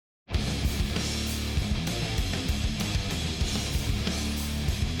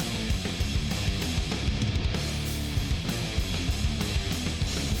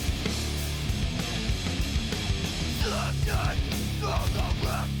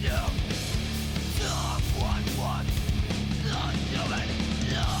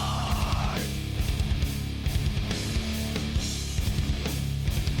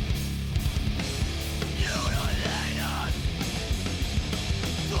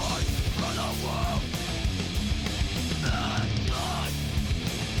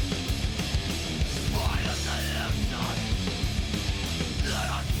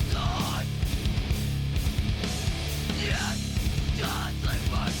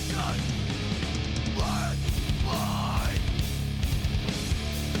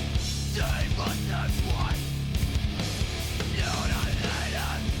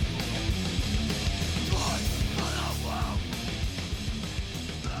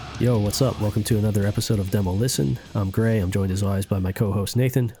Yo, what's up? Welcome to another episode of Demo Listen. I'm Gray. I'm joined as always by my co-host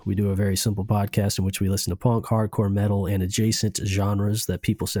Nathan. We do a very simple podcast in which we listen to punk, hardcore, metal, and adjacent genres that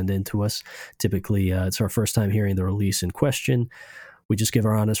people send in to us. Typically, it's our first time hearing the release in question. We just give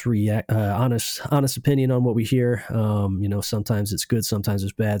our honest opinion on what we hear. Sometimes it's good, sometimes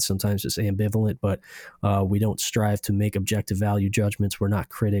it's bad, sometimes it's ambivalent, but we don't strive to make objective value judgments. We're not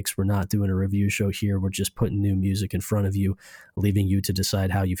critics. We're not doing a review show here. We're just putting new music in front of you, leaving you to decide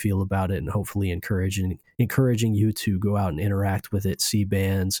how you feel about it, and hopefully encouraging you to go out and interact with it, see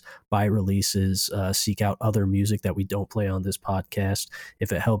bands, buy releases, seek out other music that we don't play on this podcast.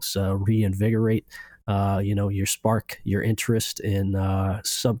 If it helps reinvigorate your spark, your interest in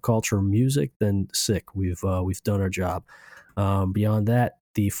subculture music, then sick. We've done our job. Beyond that,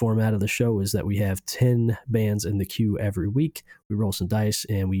 the format of the show is that we have 10 bands in the queue every week. We roll some dice,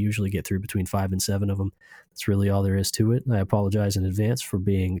 and we usually get through between 5 and 7 of them. That's really all there is to it. I apologize in advance for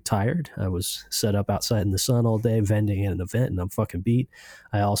being tired. I was set up outside in the sun all day, vending at an event, and I'm fucking beat.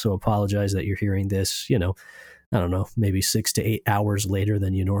 I also apologize that you're hearing this, I don't know, maybe 6 to 8 hours later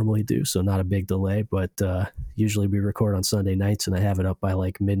than you normally do. So not a big delay, but usually we record on Sunday nights and I have it up by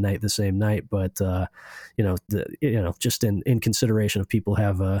like midnight the same night. But, just in consideration of people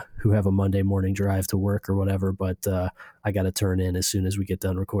who have a Monday morning drive to work or whatever. But I got to turn in as soon as we get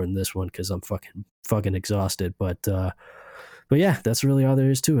done recording this one because I'm fucking exhausted. But yeah, that's really all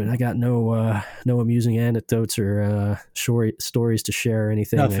there is to it. I got no amusing anecdotes or stories to share or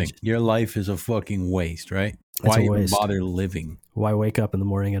anything. Nothing. Your life is a fucking waste, right? Why even bother living? Why wake up in the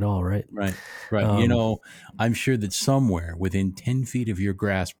morning at all, right? Right. I'm sure that somewhere within 10 feet of your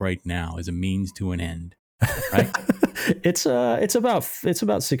grasp right now is a means to an end, right? It's about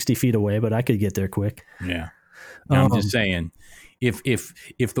 60 feet away, but I could get there quick. Yeah. I'm just saying,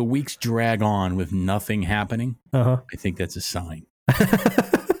 if the weeks drag on with nothing happening, I think that's a sign.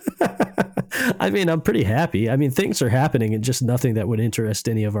 I mean, I'm pretty happy. I mean, things are happening and just nothing that would interest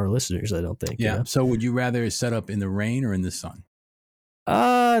any of our listeners, I don't think. Yeah. So would you rather set up in the rain or in the sun?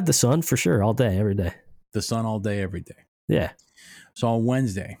 The sun for sure. All day, every day. The sun all day, every day. Yeah. So on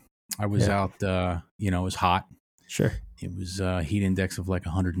Wednesday, I was out, it was hot. Sure. It was a heat index of like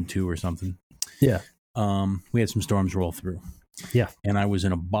 102 or something. Yeah. We had some storms roll through. Yeah. And I was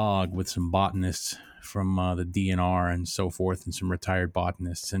in a bog with some botanists from the DNR and so forth, and some retired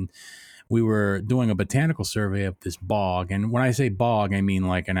botanists. And we were doing a botanical survey of this bog. And when I say bog, I mean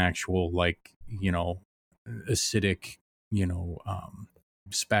like an actual, acidic,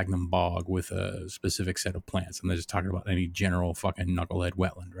 sphagnum bog with a specific set of plants. I'm not just talking about any general fucking knucklehead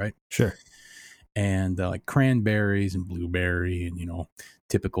wetland, right? Sure. And like cranberries and blueberry and,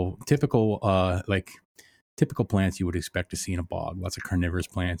 typical plants you would expect to see in a bog. Lots of carnivorous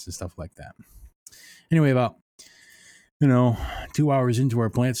plants and stuff like that. Anyway, about 2 hours into our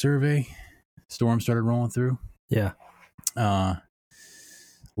plant survey, storm started rolling through. Yeah.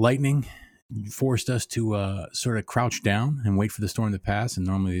 Lightning forced us to sort of crouch down and wait for the storm to pass. And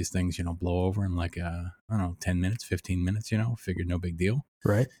normally these things, blow over in like, 10 minutes, 15 minutes, figured no big deal.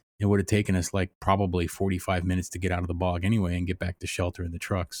 Right. It would have taken us like probably 45 minutes to get out of the bog anyway and get back to shelter in the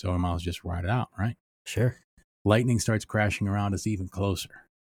truck. So I might as well just ride it out, right? Sure. Lightning starts crashing around us even closer.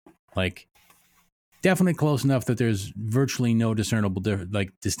 Like, definitely close enough that there's virtually no discernible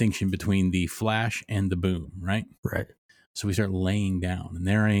distinction between the flash and the boom, right? Right. So we start laying down, and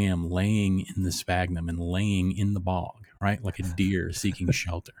there I am laying in the sphagnum and laying in the bog, right? Like a deer seeking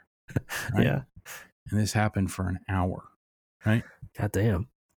shelter. Right? Yeah. And this happened for an hour, right? God damn.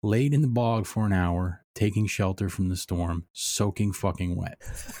 Laid in the bog for an hour, taking shelter from the storm, soaking fucking wet.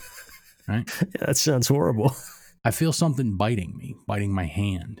 Right? Yeah, that sounds horrible. I feel something biting my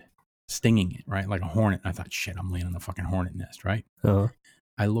hand, stinging it, right? Like a hornet. I thought, shit, I'm laying on the fucking hornet nest, right?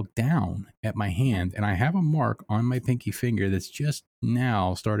 I look down at my hand and I have a mark on my pinky finger that's just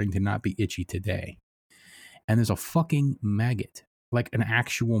now starting to not be itchy today. And there's a fucking maggot, like an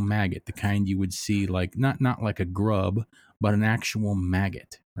actual maggot, the kind you would see, like not like a grub, but an actual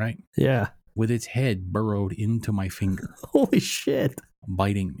maggot, right? Yeah. With its head burrowed into my finger. Holy shit.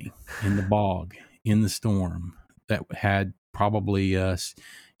 Biting me in the bog, in the storm that had probably,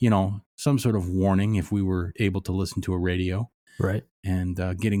 some sort of warning if we were able to listen to a radio. Right. And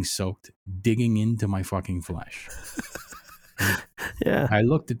getting soaked, digging into my fucking flesh. Yeah. I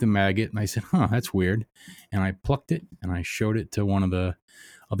looked at the maggot and I said, huh, that's weird. And I plucked it and I showed it to one of the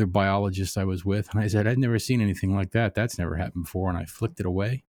other biologists I was with. And I said, I'd never seen anything like that. That's never happened before. And I flicked it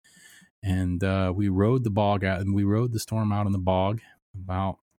away. And we rode the bog out, and we rode the storm out in the bog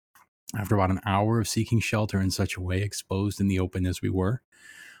after about an hour of seeking shelter in such a way, exposed in the open as we were.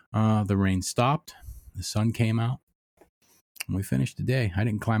 The rain stopped. The sun came out. And we finished the day. I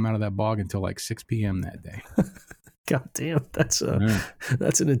didn't climb out of that bog until like 6 p.m. that day. God damn, that's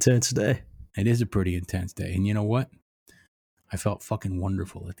an intense day. It is a pretty intense day. And you know what? I felt fucking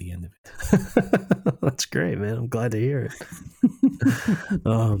wonderful at the end of it. That's great, man. I'm glad to hear it.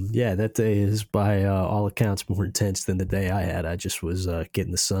 Yeah, that day is by all accounts more intense than the day I had. I just was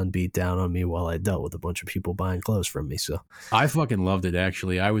getting the sun beat down on me while I dealt with a bunch of people buying clothes from me. So I fucking loved it.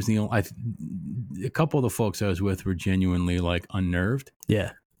 Actually, I was a couple of the folks I was with were genuinely like unnerved.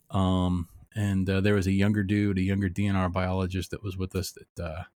 Yeah. And there was a younger DNR biologist that was with us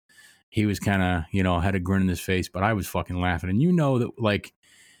that he was kind of, had a grin on his face, but I was fucking laughing. And that like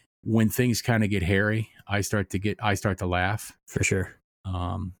when things kind of get hairy, I start to laugh. For sure.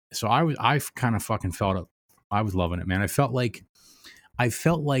 So I kind of fucking felt it. I was loving it, man. I felt like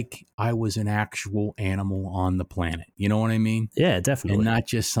I was an actual animal on the planet. You know what I mean? Yeah, definitely. And not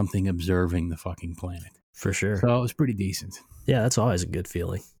just something observing the fucking planet. For sure. So it was pretty decent. Yeah, that's always a good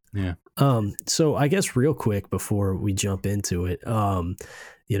feeling. Yeah. So I guess real quick before we jump into it,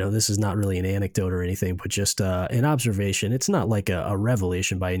 this is not really an anecdote or anything, but just an observation. It's not like a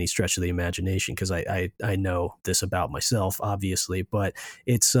revelation by any stretch of the imagination, because I know this about myself, obviously, but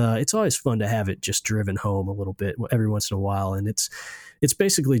it's always fun to have it just driven home a little bit every once in a while. And it's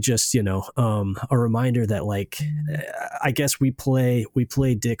basically just, a reminder that, like, I guess we play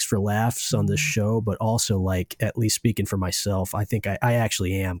dicks for laughs on this show, but also, like, at least speaking for myself, I think I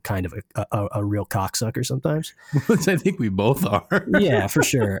actually am kind of a real cocksucker sometimes. I think we both are. Yeah, for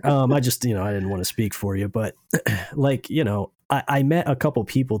sure. I just, I didn't want to speak for you, but like, I met a couple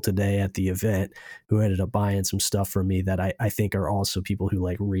people today at the event who ended up buying some stuff from me that I think are also people who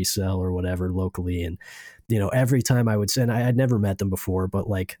like resell or whatever locally. And, every time I would say, and I'd never met them before, but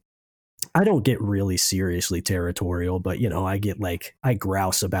like, I don't get really seriously territorial, but I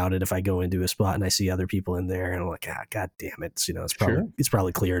grouse about it if I go into a spot and I see other people in there and I'm like, God damn it. It's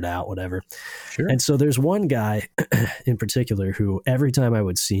probably cleared out, whatever. Sure. And so there's one guy in particular who every time I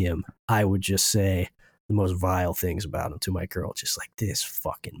would see him, I would just say the most vile things about him to my girl, just like, this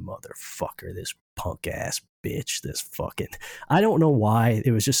fucking motherfucker, this punk ass bitch, this fucking, I don't know why.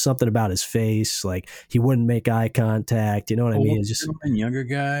 It was just something about his face. Like, he wouldn't make eye contact. You know what I mean? It's just a younger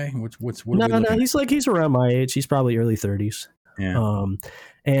guy. What no. He's around my age. He's probably early 30s. Yeah.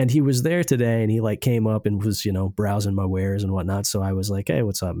 And he was there today and he like came up and was, browsing my wares and whatnot. So I was like, hey,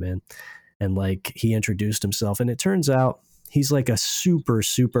 what's up, man? And like, he introduced himself, and it turns out he's like a super,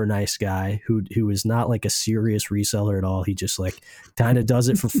 super nice guy who is not like a serious reseller at all. He just like kind of does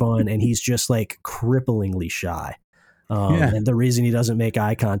it for fun. And he's just like cripplingly shy. And the reason he doesn't make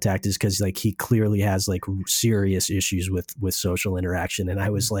eye contact is because like he clearly has like serious issues with social interaction. And I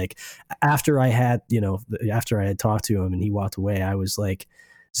was like, after I had talked to him and he walked away, I was like,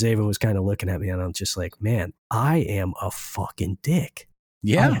 Zaven was kind of looking at me and I'm just like, man, I am a fucking dick.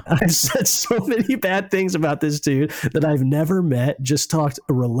 Yeah. I've said so many bad things about this dude that I've never met, just talked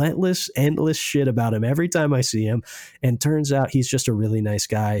relentless, endless shit about him every time I see him. And turns out he's just a really nice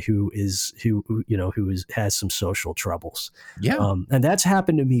guy who has some social troubles. Yeah. And that's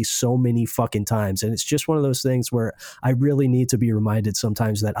happened to me so many fucking times. And it's just one of those things where I really need to be reminded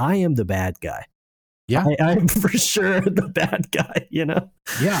sometimes that I am the bad guy. Yeah. I'm for sure the bad guy, Yeah,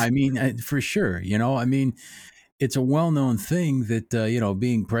 I mean, for sure. I mean, it's a well-known thing that,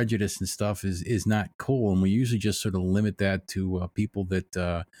 being prejudiced and stuff is not cool. And we usually just sort of limit that to people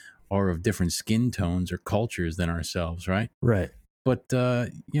that are of different skin tones or cultures than ourselves, right? Right. But,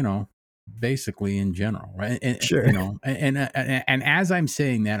 basically in general, right? And, sure. And as I'm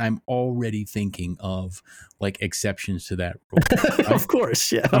saying that, I'm already thinking of like exceptions to that rule. Right? Of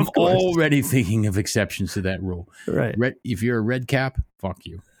course, yeah. I'm already thinking of exceptions to that rule. Right. If you're a red cap, fuck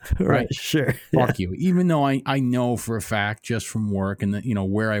you. Right. Sure. Fuck you. Even though I know for a fact just from work and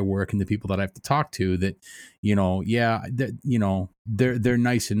where I work and the people that I have to talk to that, they're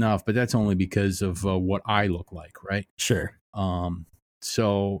nice enough, but that's only because of what I look like. Right. Sure.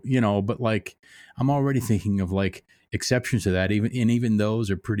 So, but like, I'm already thinking of like exceptions to that. Even those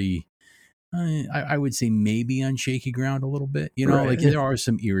are pretty, I would say maybe on shaky ground a little bit, right. Like there are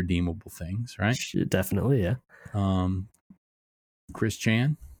some irredeemable things, right? Definitely. Yeah. Chris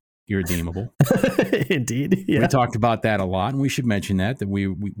Chan. irredeemable. Indeed. Yeah. We talked about that a lot, and we should mention that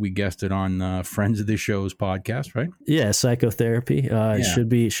we guested on Friends of the Show's podcast, right? Yeah, Psychotherapy. Should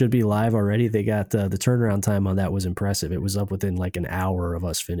be live already. They got the turnaround time on that was impressive. It was up within like an hour of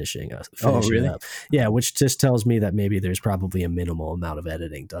us finishing really? up. Yeah, which just tells me that maybe there's probably a minimal amount of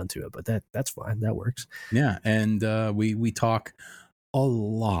editing done to it, but that's fine. That works. Yeah, and we talk a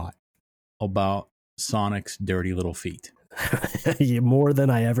lot about Sonic's dirty little feet. More than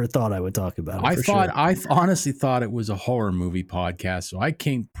I ever thought I would talk about it. I honestly thought it was a horror movie podcast, so I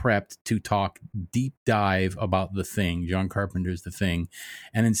came prepped to talk deep dive about The Thing, John Carpenter's The Thing,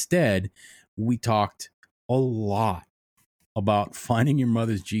 and instead we talked a lot about finding your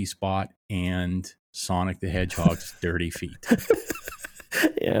mother's G-spot and Sonic the Hedgehog's dirty feet.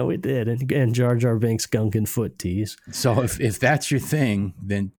 Yeah, we did, and Jar Jar Binks' gunkin' foot tease. So if that's your thing,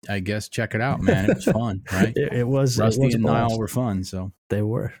 then I guess check it out, man. It was fun, right? It was. Rusty and Niall were fun, so they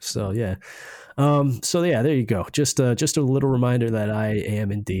were. So yeah. So yeah, there you go. Just a little reminder that I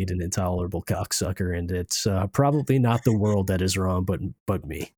am indeed an intolerable cocksucker, and it's probably not the world that is wrong, but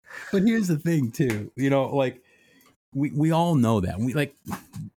me. But here's the thing, too. You know, like we all know that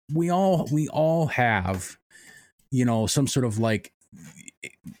we all have, you know, some sort of like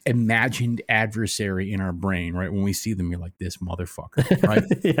imagined adversary in our brain, right? When we see them, you're like, this motherfucker, right?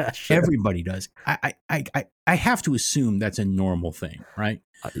 Yeah, sure. Everybody does. I have to assume that's a normal thing, right?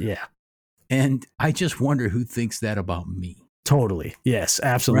 Yeah. And I just wonder who thinks that about me. Totally. Yes,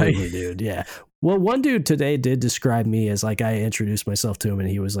 absolutely, right? Dude. Yeah. Well, one dude today did describe me as like, I introduced myself to him and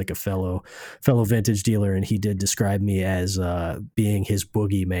he was like a fellow vintage dealer. And he did describe me as being his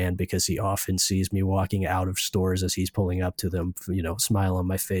boogeyman because he often sees me walking out of stores as he's pulling up to them, you know, smile on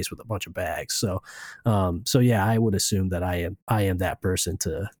my face with a bunch of bags. So yeah, I would assume that I am that person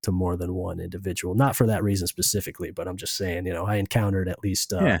to more than one individual, not for that reason specifically, but I'm just saying, you know, I encountered at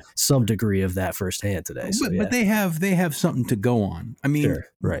least some degree of that firsthand today. So, but they have something to go on. I mean, sure,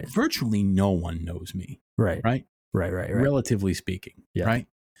 right. Virtually no one knows me. Right. Relatively speaking. Yeah. Right.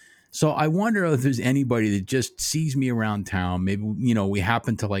 So I wonder if there's anybody that just sees me around town. Maybe, you know, we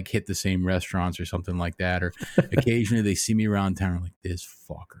happen to like hit the same restaurants or something like that. Or occasionally they see me around town and like, this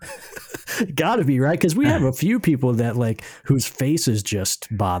fucker. Gotta be, right? Because we have a few people that like whose faces just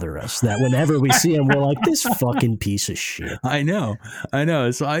bother us. That whenever we see them, we're like, this fucking piece of shit. I know.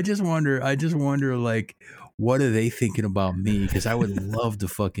 So I just wonder like, what are they thinking about me? Because I would love to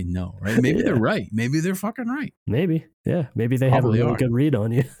fucking know, right? Maybe they're right. Maybe they're fucking right. Maybe. Yeah. Maybe they probably have a really good read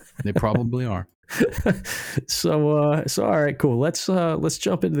on you. They probably are. So all right, cool. Let's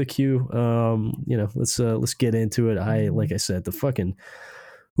jump into the queue. You know, let's get into it. Like I said, the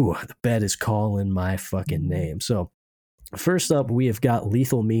bed is calling my fucking name. So first up, we have got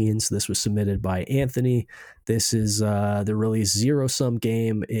Lethal Means. This was submitted by Anthony. This is the really zero-sum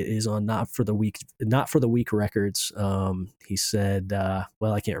game. It is on Not for the Weak Records. He said,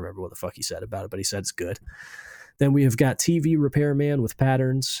 well, I can't remember what the fuck he said about it, but he said it's good. Then we have got TV Repairman with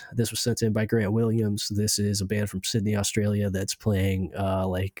Patterns. This was sent in by Grant Williams. This is a band from Sydney, Australia that's playing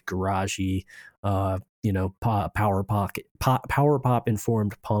like garagey, you know, power pop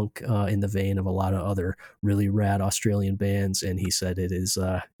informed punk in the vein of a lot of other really rad Australian bands. And he said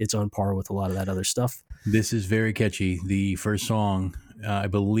it's on par with a lot of that other stuff. This is very catchy. The first song, I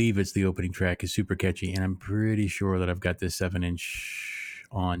believe it's the opening track, is super catchy. And I'm pretty sure that I've got this 7-inch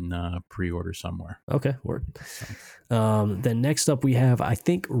on pre-order somewhere. Okay, word. So. Then next up we have, I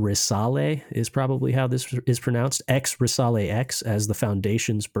think Risale is probably how this is pronounced. X Risale X, As the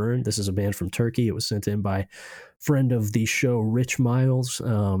Foundations Burn. This is a band from Turkey. It was sent in by friend of the show, Rich Miles.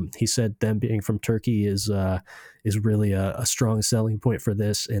 He said them being from Turkey is really a strong selling point for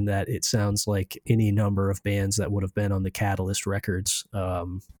this, in that it sounds like any number of bands that would have been on the Catalyst Records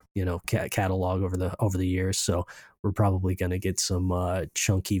you know, catalog over the years. So we're probably going to get some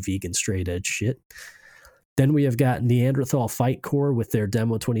chunky vegan straight edge shit. Then we have got Neanderthal Fight Core with their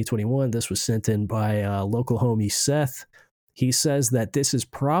demo 2021. This was sent in by local homie Seth. He says that this is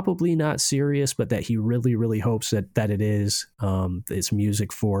probably not serious, but that he really, really hopes that it is. It's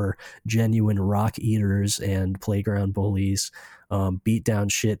music for genuine rock eaters and playground bullies, beat down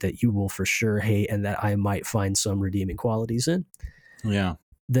shit that you will for sure hate and that I might find some redeeming qualities in. Yeah.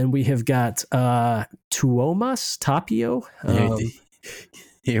 Then we have got Tuomas Tapio.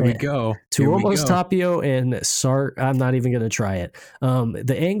 Here we go. Tuomas Tapio and Sar. I'm not even going to try it.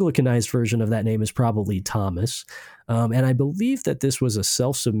 The Anglicanized version of that name is probably Thomas. And I believe that this was a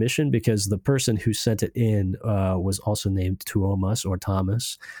self-submission because the person who sent it in was also named Tuomas or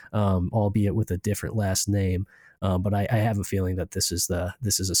Thomas, albeit with a different last name. But I have a feeling that this is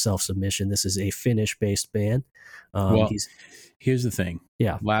a self-submission. This is a Finnish-based band. Well, here's the thing.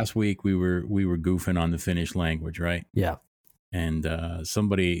 Yeah. Last week we were goofing on the Finnish language, right? Yeah. And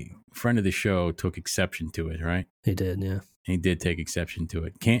friend of the show, took exception to it, right? He did, yeah. He did take exception to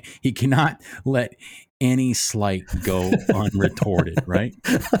it. He cannot let any slight go unretorted, right?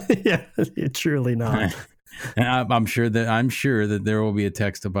 Yeah, truly not. And I'm sure that there will be a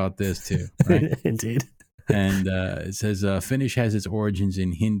text about this too, right? Indeed. And it says Finnish has its origins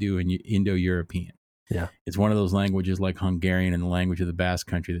in Hindu and Indo-European. Yeah, it's one of those languages like Hungarian and the language of the Basque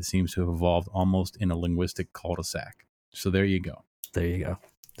Country that seems to have evolved almost in a linguistic cul-de-sac. So there you go. There you go.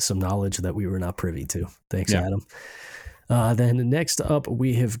 Some knowledge that we were not privy to. Thanks, Adam. Then next up,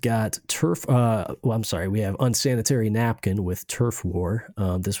 we have got we have Unsanitary Napkin with Turf War.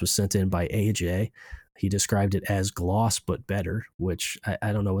 This was sent in by AJ. He described it as gloss but better, which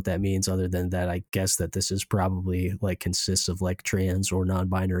I don't know what that means other than that I guess that this is probably like consists of like trans or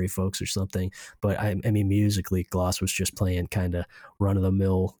non-binary folks or something. But I mean, musically, Gloss was just playing kind of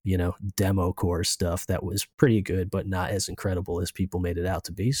run-of-the-mill, demo core stuff that was pretty good, but not as incredible as people made it out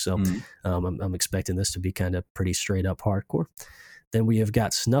to be. So I'm expecting this to be kind of pretty straight up hardcore. Then we have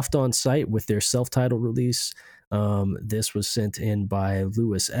got Snuffed on Sight with their self-titled release. This was sent in by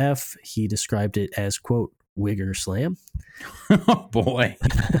Lewis F. He described it as, quote, Wigger Slam. Oh, boy.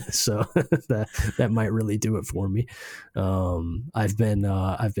 So that might really do it for me. I've been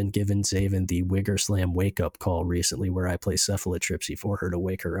giving Zaven the Wigger Slam wake-up call recently where I play cephalotripsy for her to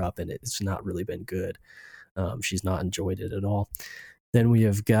wake her up, and it's not really been good. She's not enjoyed it at all. Then we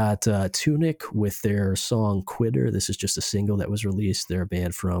have got Tunic with their song Quitter. This is just a single that was released. They're a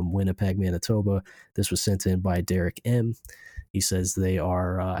band from Winnipeg, Manitoba. This was sent in by Derek M. He says they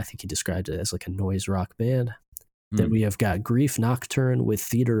are, I think he described it as like a noise rock band. Then we have got Grief Nocturne with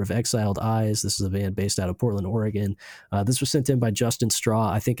Theater of Exiled Eyes. This is a band based out of Portland, Oregon. This was sent in by Justin Straw.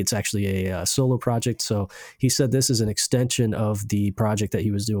 I think it's actually a solo project. So he said this is an extension of the project that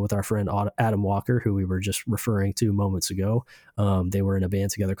he was doing with our friend Adam Walker, who we were just referring to moments ago. They were in a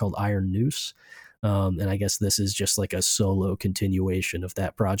band together called Iron Noose. And I guess this is just like a solo continuation of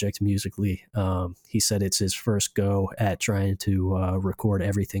that project musically. He said it's his first go at trying to record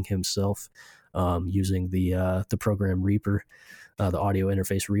everything himself. Using the program Reaper, the audio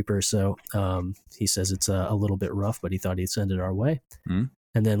interface Reaper. So he says it's a little bit rough, but he thought he'd send it our way.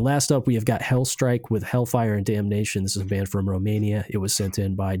 And then last up, we have got Hellstrike with Hellfire and Damnation. This is a band from Romania. It was sent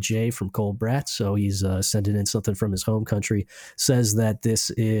in by Jay from Cold Brat. So he's sending in something from his home country. Says that this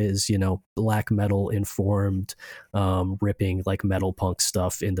is, black metal informed, ripping like metal punk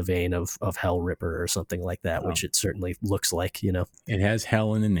stuff in the vein of Hell Ripper or something like that, which it certainly looks like, It has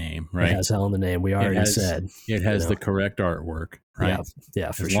hell in the name, right? It has hell in the name. We already said. It has the correct artwork, right?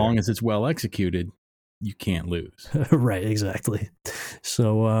 Yeah, for sure. As long as it's well executed, you can't lose. Right, exactly.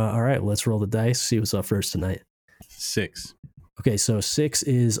 So, all right, let's roll the dice, see what's up first tonight. 6. Okay, so 6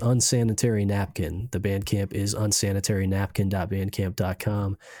 is Unsanitary Napkin. The Bandcamp is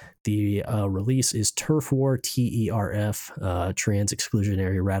unsanitary-napkin.bandcamp.com. The release is Turf War, TERF, Trans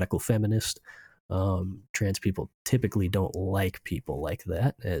Exclusionary Radical Feminist. Trans people typically don't like people like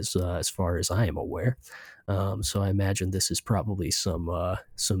that, as far as I am aware. So I imagine this is probably some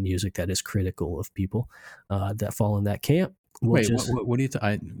music that is critical of people that fall in that camp. What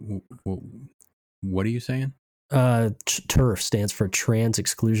are you saying? TERF stands for Trans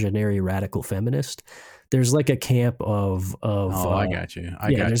Exclusionary Radical Feminist. There's like a camp of I got you.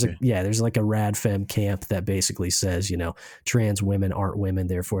 There's like a rad fem camp that basically says, trans women aren't women,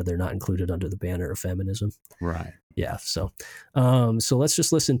 therefore they're not included under the banner of feminism. Right. Yeah. So let's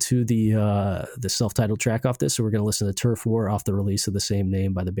just listen to the self-titled track off this. So we're going to listen to Turf War off the release of the same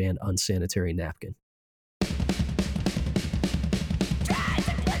name by the band Unsanitary Napkin.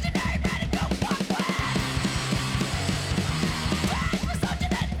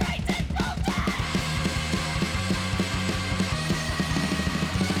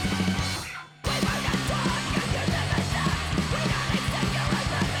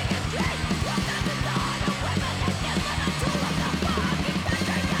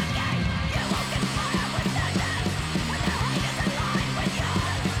 Fire with the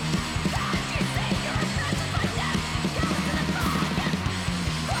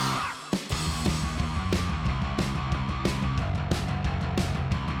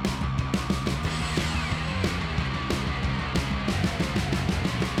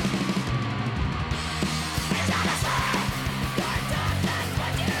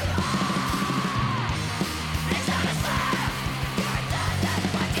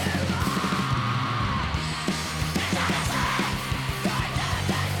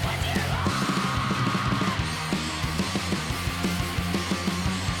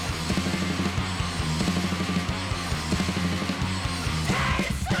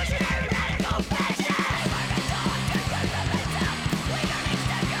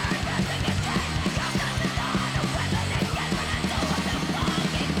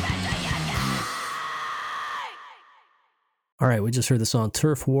All right, we just heard the song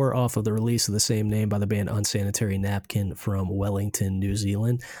Turf War off of the release of the same name by the band Unsanitary Napkin from Wellington, New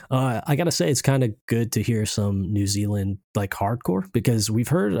Zealand. I got to say, it's kind of good to hear some New Zealand like hardcore, because we've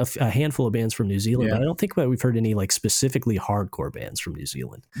heard a handful of bands from New Zealand, but I don't think that we've heard any like specifically hardcore bands from New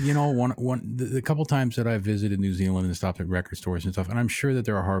Zealand. You know, the couple times that I've visited New Zealand and stopped at record stores and stuff, and I'm sure that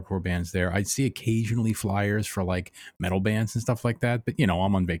there are hardcore bands there. I'd see occasionally flyers for like metal bands and stuff like that, but you know,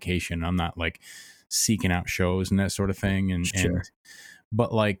 I'm on vacation. I'm not like seeking out shows and that sort of thing.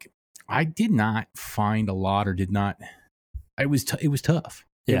 But like, I did not find a lot, or did not. It was tough.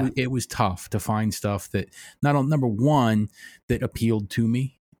 Yeah, it was tough to find stuff that number one, that appealed to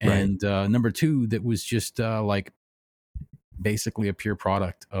me, and number two, that was just like basically a pure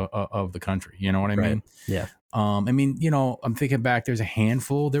product of the country. You know what I mean? Yeah. I mean, you know, I'm thinking back, there's a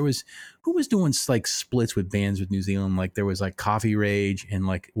handful. Who was doing like splits with bands with New Zealand? Like there was like Coffee Rage, and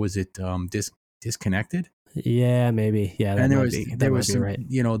like, was it Disconnected? Yeah, maybe. Yeah. And there was some, right.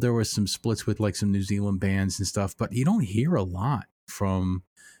 You know, there was some splits with like some New Zealand bands and stuff, but you don't hear a lot from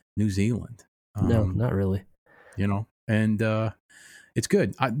New Zealand. No, not really. You know, and it's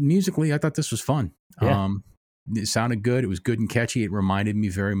good. Musically, I thought this was fun. Yeah. It sounded good. It was good and catchy. It reminded me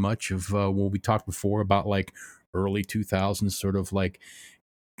very much of what we talked before about like early 2000s, sort of like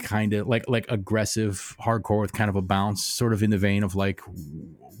kind of like aggressive hardcore with kind of a bounce, sort of in the vein of like,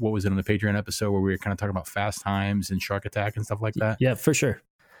 what was it on the Patreon episode where we were kind of talking about Fast Times and Shark Attack and stuff like that? Yeah, for sure.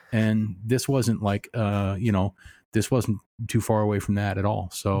 And this wasn't like, you know, this wasn't too far away from that at all.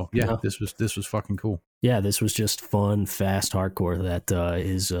 So yeah, no. This was fucking cool. Yeah, this was just fun, fast hardcore that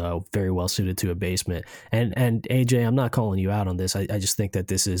is very well suited to a basement. And AJ, I'm not calling you out on this. I just think that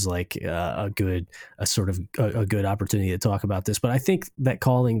this is like a good opportunity to talk about this. But I think that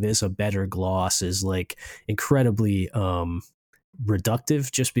calling this a better gloss is like incredibly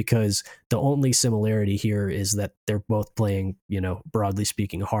reductive, just because the only similarity here is that they're both playing, you know, broadly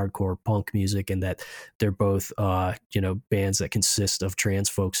speaking, hardcore punk music, and that they're both you know, bands that consist of trans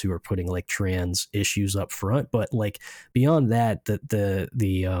folks who are putting like trans issues up front. But like beyond that, the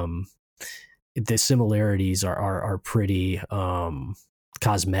similarities are pretty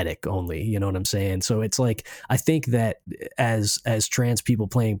cosmetic only, you know what I'm saying? So it's like, I think that as trans people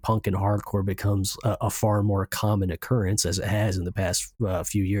playing punk and hardcore becomes a far more common occurrence, as it has in the past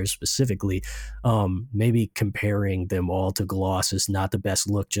few years specifically, maybe comparing them all to Gloss is not the best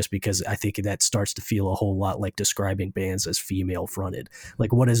look, just because I think that starts to feel a whole lot like describing bands as female fronted.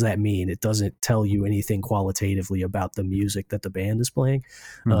 Like, what does that mean? It doesn't tell you anything qualitatively about the music that the band is playing.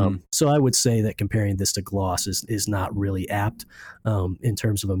 Mm-hmm. So I would say that comparing this to Gloss is not really apt in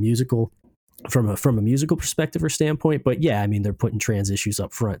terms of a musical, from a musical perspective or standpoint. But yeah, I mean, they're putting trans issues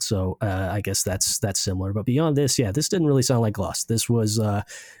up front, so I guess that's similar. But beyond this, yeah, this didn't really sound like Gloss. This was,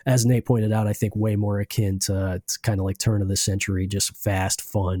 as Nate pointed out, I think way more akin to kind of like turn of the century, just fast,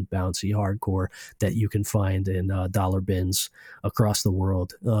 fun, bouncy hardcore that you can find in dollar bins across the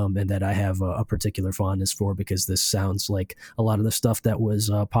world, and that I have a particular fondness for, because this sounds like a lot of the stuff that was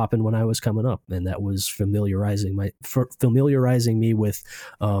popping when I was coming up, and that was familiarizing me with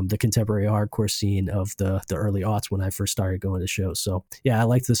the contemporary hardcore scene of the early aughts when I first started going to shows. So yeah, I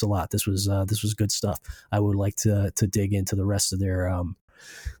liked this a lot. This was good stuff. I would like to dig into the rest of their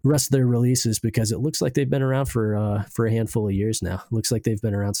releases, because it looks like they've been around for a handful of years now. It looks like they've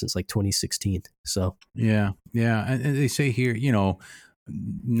been around since like 2016. So yeah, and they say here, you know,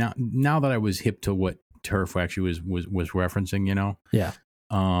 now that I was hip to what Turf actually was referencing, you know, yeah,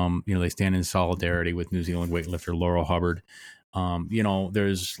 you know, they stand in solidarity with New Zealand weightlifter Laurel Hubbard. You know,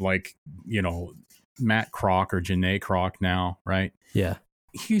 there's like, you know, Matt Kroc or Janae Kroc now, right? Yeah.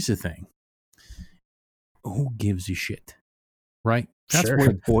 Here's the thing. Who gives a shit? Right? That's sure. what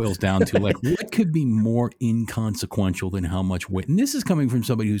it boils down to. Like, what could be more inconsequential than how much weight? And this is coming from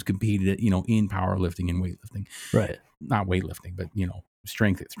somebody who's competed at, you know, in powerlifting and weightlifting. Right. Not weightlifting, but, you know,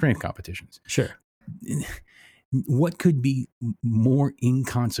 strength competitions. Sure. What could be more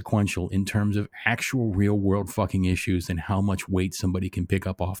inconsequential in terms of actual real world fucking issues than how much weight somebody can pick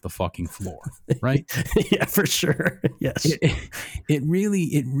up off the fucking floor, right? Yeah, for sure. Yes. It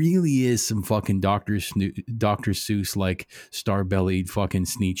really is some fucking Dr. Seuss, like star-bellied fucking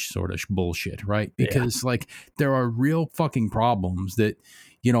Sneetch sort of bullshit, right? Because like there are real fucking problems that,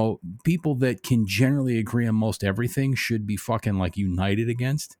 you know, people that can generally agree on most everything should be fucking like united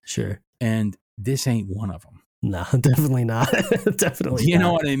against. Sure. And this ain't one of them. No, definitely not. Definitely you not.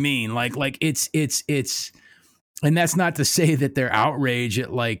 Know what I mean? Like it's, and that's not to say that their outrage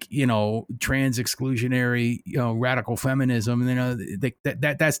at like, you know, trans exclusionary, you know, radical feminism, you know,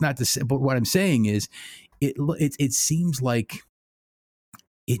 that's not to say, but what I'm saying is it seems like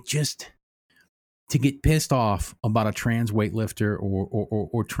it just, to get pissed off about a trans weightlifter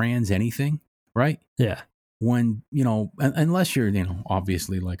or trans anything, right? Yeah. When, you know, unless you're, you know,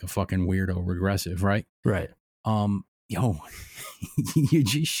 obviously like a fucking weirdo regressive, right? Right. Yo, you're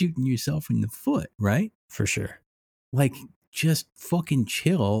just shooting yourself in the foot, right? For sure. Like, just fucking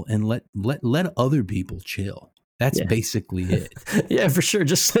chill and let other people chill. That's basically it. Yeah, for sure.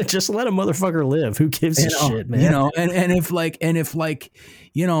 Just let a motherfucker live. Who gives a shit, man? You know, and if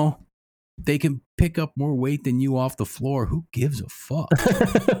you know, they can pick up more weight than you off the floor, who gives a fuck?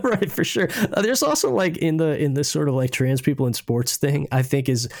 Right, for sure. There's also like in this sort of like trans people in sports thing, I think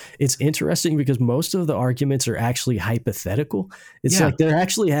it's interesting because most of the arguments are actually hypothetical. It's like there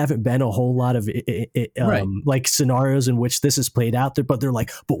actually haven't been a whole lot of like scenarios in which this is played out there, but they're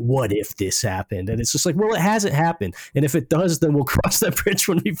like, but what if this happened? And it's just like, well, it hasn't happened. And if it does, then we'll cross that bridge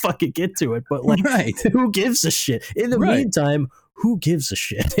when we fucking get to it. But like, who gives a shit? In the meantime, who gives a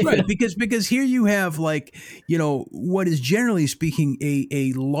shit? Right, because here you have, like, you know, what is generally speaking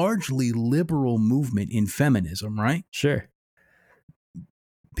a largely liberal movement in feminism, right? Sure.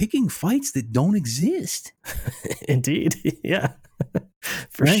 Picking fights that don't exist. Indeed. Yeah.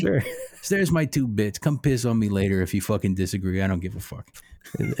 For sure. So there's my 2 bits. Come piss on me later if you fucking disagree. I don't give a fuck.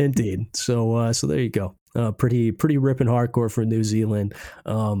 Indeed. So there you go. Pretty ripping hardcore for New Zealand.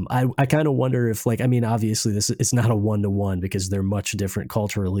 I kind of wonder if, like, I mean, obviously it's not a 1-to-1 because they're much different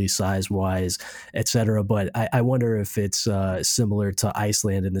culturally, size wise, etc. But I wonder if it's similar to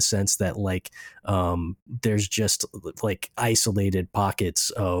Iceland in the sense that, like, there's just like isolated pockets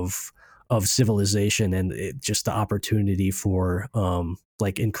of civilization and just the opportunity for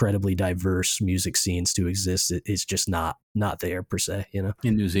like incredibly diverse music scenes to exist. It's just not there per se, you know.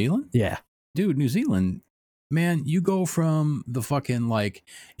 In New Zealand? Yeah. Dude, New Zealand, man, you go from the fucking, like,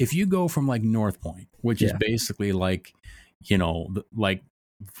 if you go from like North Point, which is basically like, you know, like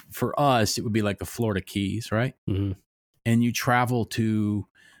for us, it would be like the Florida Keys, right? Mm-hmm. And you travel to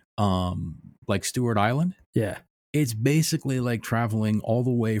like Stewart Island. Yeah. It's basically like traveling all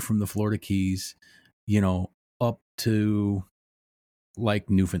the way from the Florida Keys, you know, up to like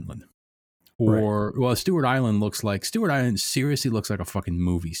Newfoundland. Or, well, Stewart Island seriously looks like a fucking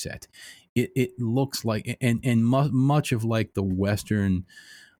movie set. It looks like, and much of like the Western,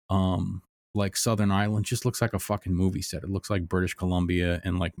 like Southern Island just looks like a fucking movie set. It looks like British Columbia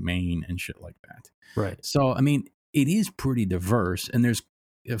and like Maine and shit like that. Right. So, I mean, it is pretty diverse and there's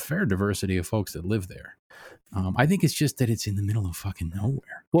a fair diversity of folks that live there. I think it's just that it's in the middle of fucking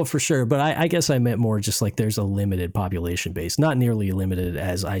nowhere. Well, for sure. But I guess I meant more just like there's a limited population base, not nearly limited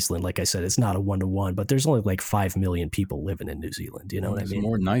as Iceland. Like I said, it's not a 1-to-1, but there's only like 5 million people living in New Zealand. You know what I mean?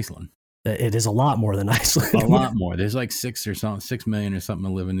 More than Iceland. It is a lot more than Iceland. A lot more. There's like 6 million or something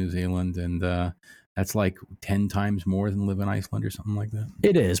to live in New Zealand. And that's like 10 times more than live in Iceland or something like that.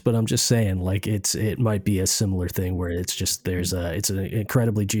 It is, but I'm just saying, like, it might be a similar thing where it's just it's an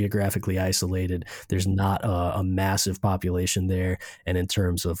incredibly geographically isolated. There's not a massive population there, and in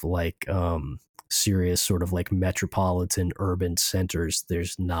terms of like serious sort of like metropolitan urban centers,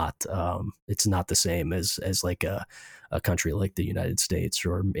 there's not it's not the same as like a country like the United States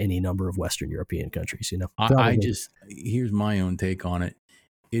or any number of Western European countries. You know, here's my own take on it.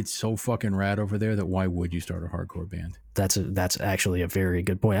 It's so fucking rad over there that why would you start a hardcore band? That's actually a very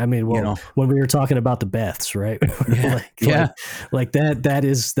good point. I mean, well, you know, when we were talking about the Beths, right? like that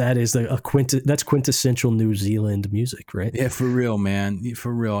is that's quintessential New Zealand music, right? Yeah, for real, man,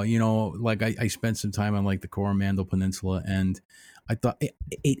 for real. You know, like I spent some time on like the Coromandel Peninsula, and I thought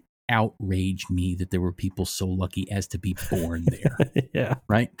it outraged me that there were people so lucky as to be born there. Yeah.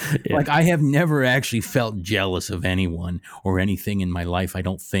 Right? Yeah. Like, I have never actually felt jealous of anyone or anything in my life, I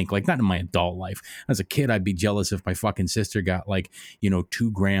don't think. Like, not in my adult life. As a kid, I'd be jealous if my fucking sister got, like, you know,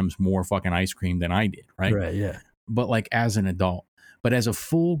 2 grams more fucking ice cream than I did, right? Right, yeah. But, like, as an adult. But as a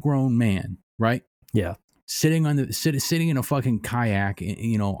full-grown man, right? Yeah. Sitting in a fucking kayak,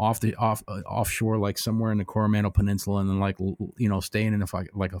 you know, offshore, like somewhere in the Coromandel Peninsula, and then, like, you know, staying in a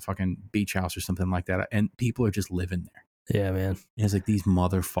fucking beach house or something like that, and people are just living there. Yeah, man. And it's like, these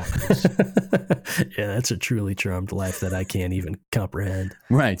motherfuckers. Yeah, that's a truly charmed life that I can't even comprehend.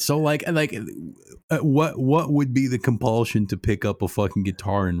 Right. So, like, what would be the compulsion to pick up a fucking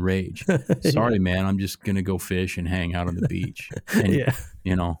guitar and rage? Sorry, man, I'm just gonna go fish and hang out on the beach, and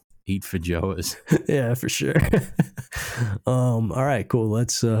you know, eat feijoas. Yeah, for sure. All right, cool.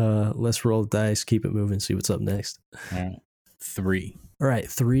 Let's roll the dice, keep it moving, see what's up next. All right. 3. All right,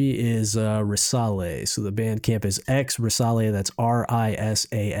 3 is Risale. So the Bandcamp is xrisale. That's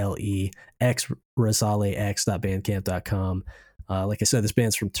RISALE. xrisalex.bandcamp.com. Like I said, this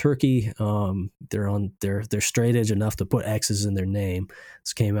band's from Turkey. They're straight edge enough to put X's in their name.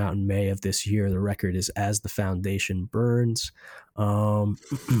 This came out in May of this year. The record is As the Foundation Burns.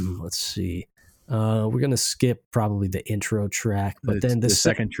 Let's see. We're gonna skip probably the intro track, but then the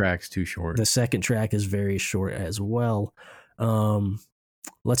second track's too short. The second track is very short as well.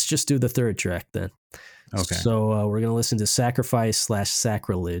 Let's just do the third track then. Okay. So we're gonna listen to Sacrifice /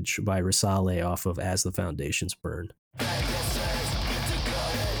 Sacrilege by Risale off of As the Foundations Burn.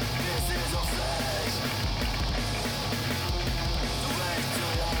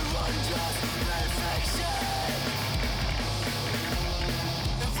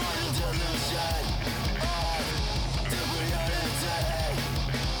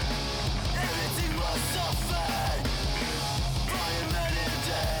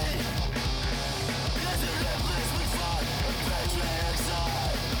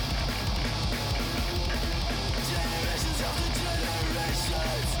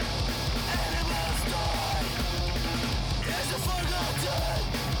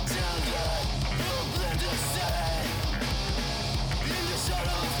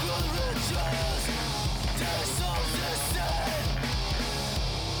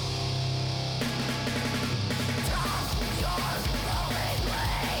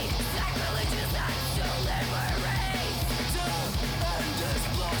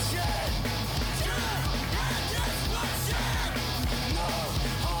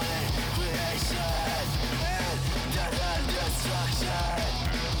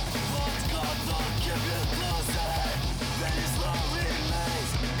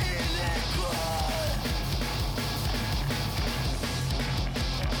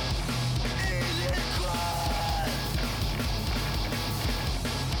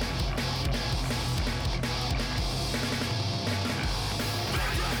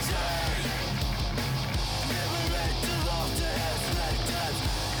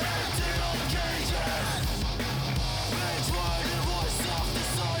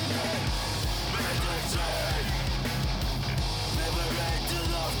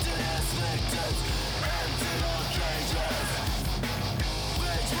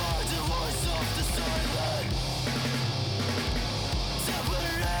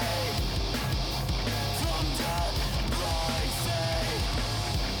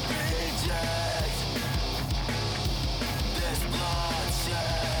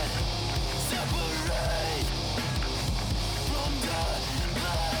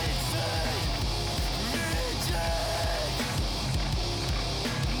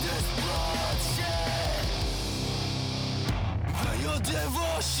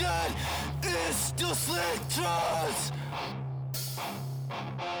 Devotion is to slick trust.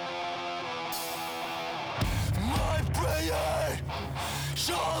 My prayer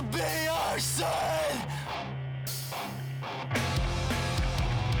shall be our sin.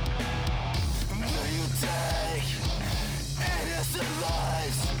 Will you take innocent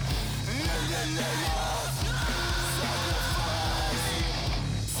lives in the name of sacrifice?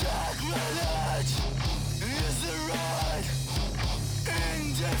 Sacrilege is the right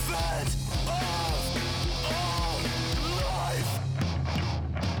in defense of all life.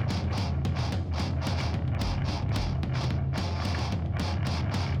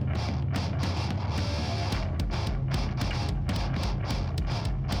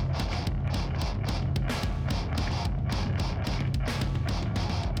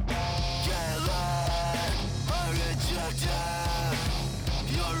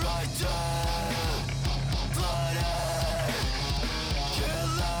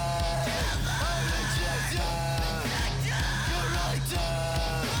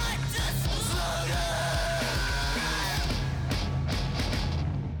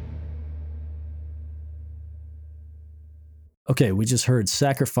 Okay, we just heard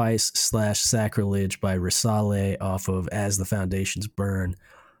Sacrifice / Sacrilege by Risale off of As the Foundations Burn.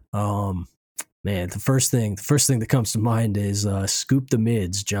 Man, the first thing that comes to mind is Scoop the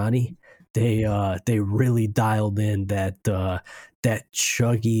Mids, Johnny. They really dialed in that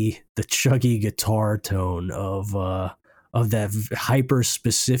chuggy guitar tone of that hyper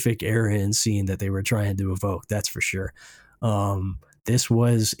specific era and scene that they were trying to evoke. That's for sure. This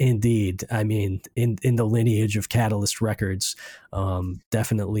was indeed, I mean, in the lineage of Catalyst Records,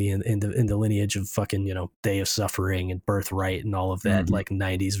 definitely in the lineage of fucking, Day of Suffering and Birthright and all of that, like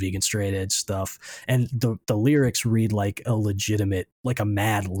 90s vegan straight edge stuff. And the lyrics read like a legitimate, like a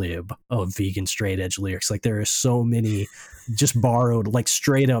Mad Lib of vegan straight edge lyrics. Like there are so many just borrowed, like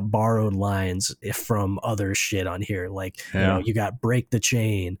straight up borrowed lines from other shit on here. Like, you got Break the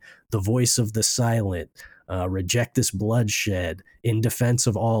Chain, The Voice of the Silent, reject this bloodshed, in defense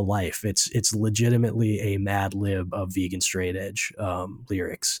of all life. It's legitimately a Mad Lib of Vegan Straight Edge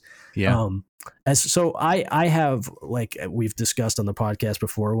lyrics. Yeah. I have, like we've discussed on the podcast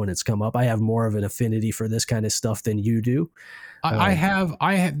before when it's come up, I have more of an affinity for this kind of stuff than you do. I have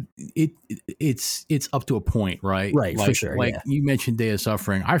it's up to a point, right? Right, like, for sure. Like yeah. you mentioned Day of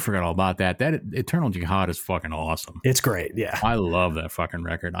Suffering. I forgot all about that. That Eternal Jihad is fucking awesome. It's great. Yeah. I love that fucking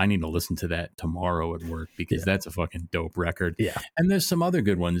record. I need to listen to that tomorrow at work because that's a fucking dope record. Yeah. And there's some other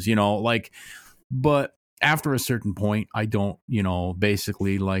good ones, but after a certain point, I don't,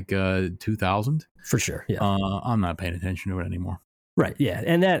 basically like 2000. For sure. Yeah. I'm not paying attention to it anymore. Right. Yeah.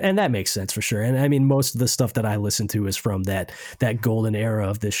 And that makes sense for sure. And I mean, most of the stuff that I listen to is from that golden era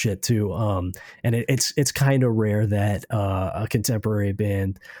of this shit too. And it's kind of rare that a contemporary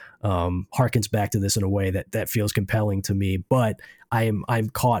band harkens back to this in a way that feels compelling to me, but I'm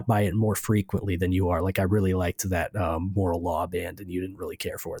caught by it more frequently than you are. Like, I really liked that Moral Law band, and you didn't really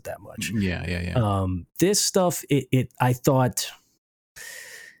care for it that much. Yeah. This stuff, I thought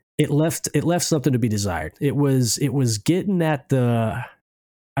it left something to be desired. It was getting at the,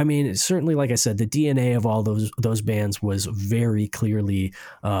 I mean, certainly, like I said, the DNA of all those bands was very clearly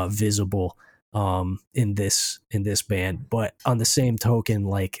visible in this band. But on the same token,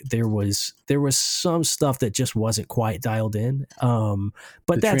 like there was some stuff that just wasn't quite dialed in. But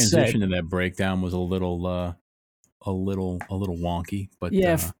the that transition said, to that breakdown was a little wonky. But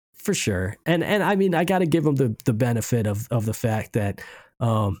yeah, for sure. And I mean, I got to give them the benefit of the fact that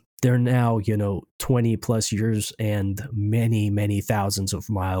they're now, 20 plus years and many, many thousands of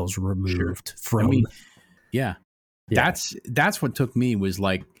miles removed from. I mean, yeah. That's what took me, was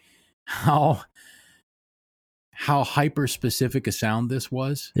like how hyper specific a sound this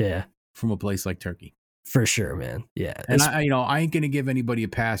was. Yeah. From a place like Turkey. For sure, man. Yeah. And I ain't going to give anybody a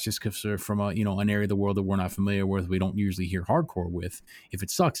pass just because they're from an area of the world that we're not familiar with. We don't usually hear hardcore with. If it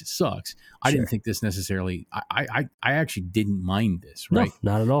sucks, it sucks. I didn't think this necessarily, I actually didn't mind this, right?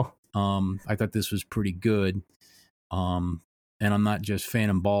 No, not at all. I thought this was pretty good. And I'm not just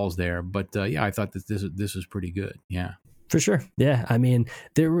fanning balls there, but I thought that this was pretty good. Yeah. For sure. Yeah. I mean,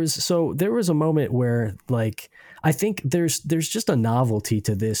 there was a moment where, like, I think there's just a novelty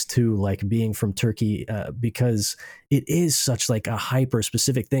to this too, like being from Turkey, because it is such like a hyper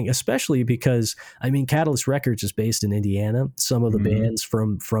specific thing, especially because, I mean, Catalyst Records is based in Indiana. Some of the bands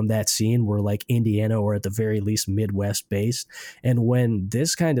from that scene were like Indiana, or at the very least Midwest based. And when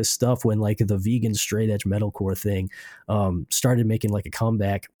this kind of stuff, when like the vegan straight edge metalcore thing started making like a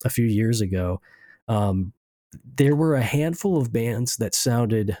comeback a few years ago, there were a handful of bands that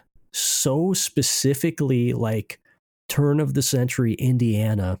sounded so specifically like turn of the century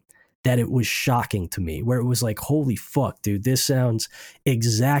Indiana that it was shocking to me, where it was like, holy fuck, dude, this sounds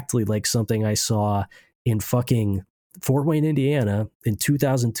exactly like something I saw in fucking Fort Wayne, Indiana in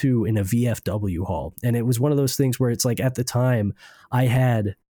 2002 in a VFW hall. And it was one of those things where it's like, at the time I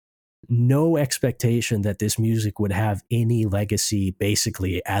had no expectation that this music would have any legacy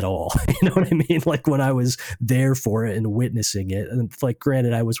basically at all. You know what I mean? Like, when I was there for it and witnessing it, and like,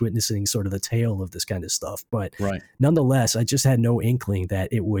 granted, I was witnessing sort of the tail of this kind of stuff, but nonetheless, I just had no inkling that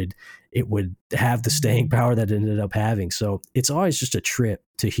it would have the staying power that it ended up having. So it's always just a trip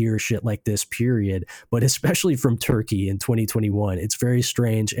to hear shit like this, period. But especially from Turkey in 2021, it's very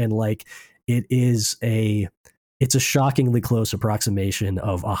strange. And like, it's a shockingly close approximation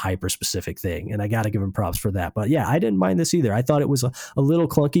of a hyper-specific thing. And I got to give him props for that. But yeah, I didn't mind this either. I thought it was a little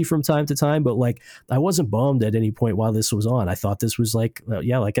clunky from time to time, but like, I wasn't bummed at any point while this was on. I thought this was like,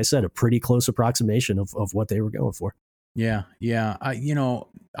 like I said, a pretty close approximation of what they were going for. Yeah.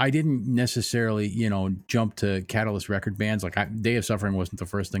 I didn't necessarily, jump to Catalyst record bands. Like, Day of Suffering wasn't the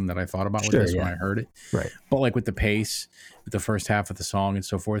first thing that I thought about with this when I heard it. Right. But like with the pace, with the first half of the song and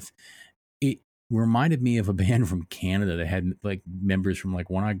so forth, it reminded me of a band from Canada that had like members from like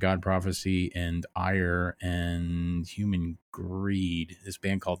One Eyed God Prophecy and Ire and Human Greed, this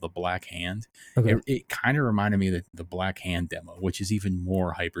band called The Black Hand. Okay. It kind of reminded me of the Black Hand demo, which is even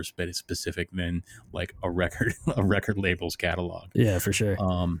more hyper specific than like a record label's catalog. Yeah, for sure.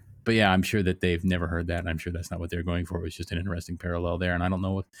 But yeah, I'm sure that they've never heard that, and I'm sure that's not what they're going for. It's just an interesting parallel there, and I don't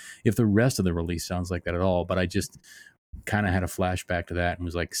know if the rest of the release sounds like that at all. But I just kind of had a flashback to that and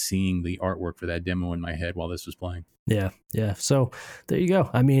was like seeing the artwork for that demo in my head while this was playing. Yeah. So there you go.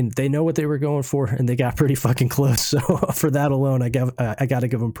 I mean, they know what they were going for, and they got pretty fucking close. So for that alone, I got to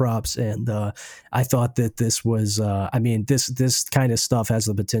give them props. And I thought that this was, this kind of stuff has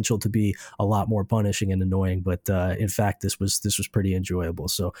the potential to be a lot more punishing and annoying. But in fact, this was pretty enjoyable.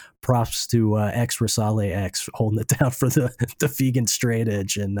 So props to X Risale X holding it down for the vegan straight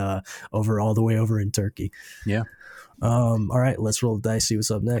edge and all the way over in Turkey. Yeah. All right, let's roll the dice. See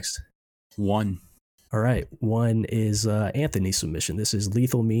what's up next. 1. All right. 1 is Anthony's submission. This is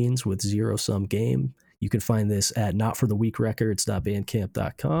Lethal Means with Zero Sum Game. You can find this at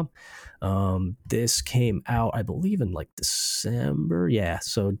notfortheweakrecords.bandcamp.com. This came out, I believe, in like December. Yeah.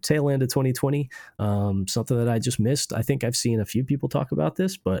 So tail end of 2020. Something that I just missed. I think I've seen a few people talk about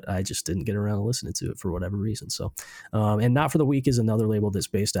this, but I just didn't get around to listening to it for whatever reason. So, and Not for the Weak is another label that's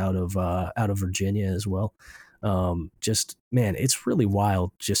based out of Virginia as well. Just, man, it's really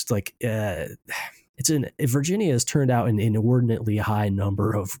wild. Just like, Virginia has turned out an inordinately high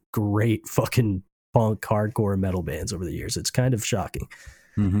number of great fucking punk, hardcore, metal bands over the years. It's kind of shocking.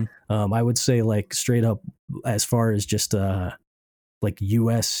 Mm-hmm. I would say, like, straight up, as far as just like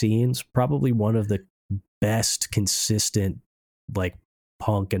U.S. scenes, probably one of the best consistent like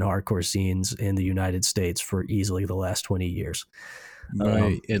punk and hardcore scenes in the United States for easily the last 20 years.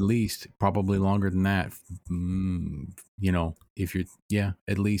 At least probably longer than that. If you're,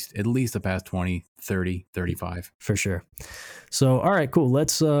 at least the past 20, 30, 35. For sure. So, all right, cool.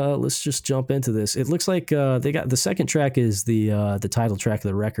 Let's just jump into this. It looks like they got the second track is the title track of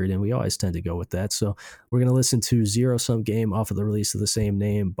the record, and we always tend to go with that. So we're going to listen to Zero Sum Game off of the release of the same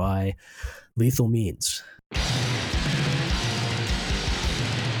name by Lethal Means.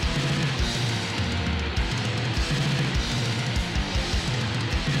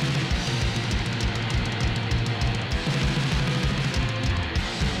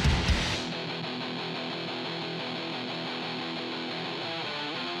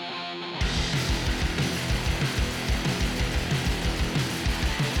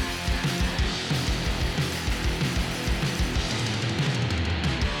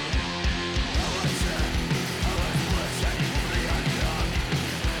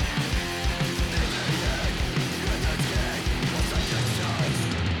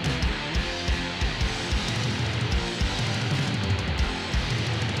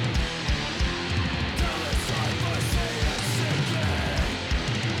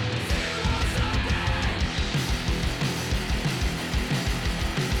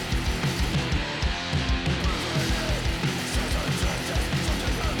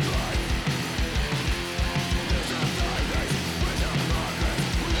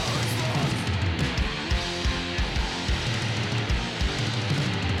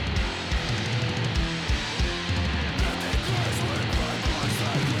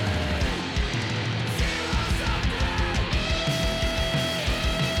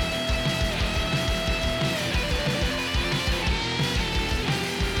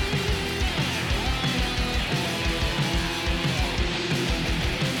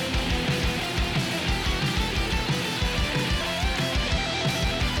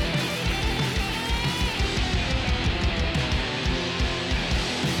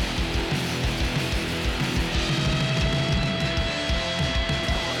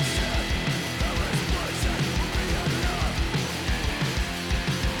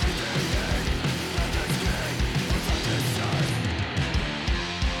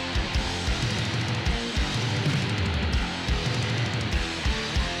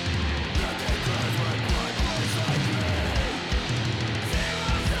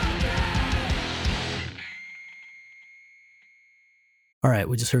 All right,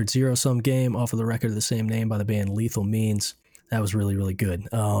 we just heard Zero Sum Game off of the record of the same name by the band Lethal Means. That was really, really good.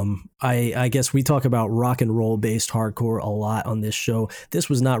 I guess we talk about rock and roll based hardcore a lot on this show. This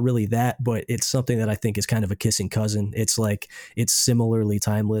was not really that, but it's something that I think is kind of a kissing cousin. It's like, it's similarly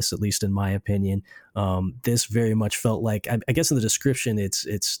timeless, at least in my opinion. This very much felt like, I guess in the description,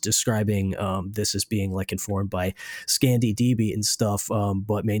 it's describing this as being like informed by Scandi D-Beat and stuff,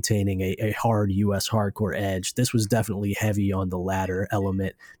 but maintaining a hard US hardcore edge. This was definitely heavy on the latter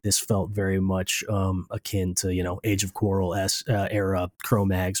element. This felt very much akin to, Age of Quarrel era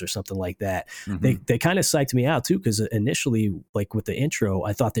Cro-Mags or something like that. Mm-hmm. They kind of psyched me out too, because initially, like with the intro,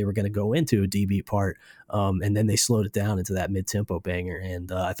 I thought they were going to go into a D-Beat part, and then they slowed it down into that mid-tempo banger, and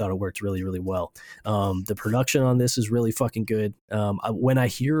I thought it worked really, really well. The production on this is really fucking good. When I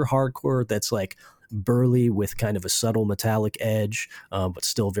hear hardcore that's like burly with kind of a subtle metallic edge, but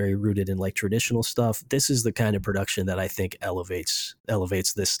still very rooted in like traditional stuff. This is the kind of production that I think elevates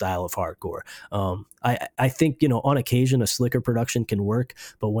this style of hardcore. I think, you know, on occasion a slicker production can work,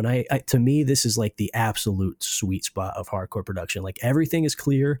 but when I to me, this is like the absolute sweet spot of hardcore production. Like everything is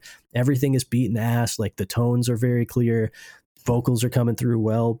clear, everything is beaten ass, like the tones are very clear, vocals are coming through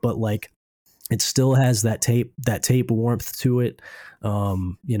well, but like it still has that tape warmth to it.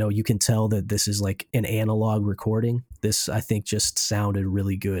 You know, you can tell that this is like an analog recording. This, I think, just sounded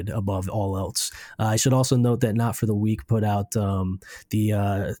really good above all else. I should also note that Not for the Weak put out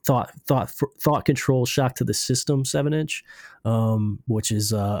the Thought Control Shock to the System 7-inch, which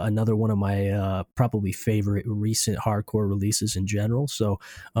is another one of my probably favorite recent hardcore releases in general. So,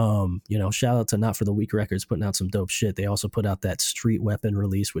 you know, shout out to Not for the Weak Records putting out some dope shit. They also put out that Street Weapon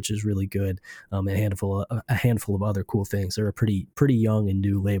release, which is really good. A handful of other cool things. They're a pretty young and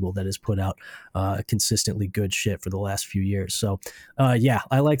new label that has put out consistently good shit for the last few years. So yeah,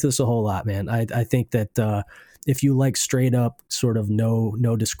 I like this a whole lot, man. I think that if you like straight up sort of no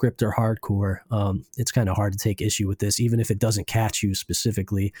descriptor hardcore, it's kind of hard to take issue with this, even if it doesn't catch you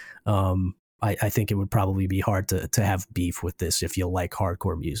specifically. I think it would probably be hard to have beef with this if you like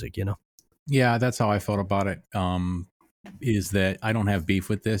hardcore music, you know? Yeah, that's how I felt about it. Is that I don't have beef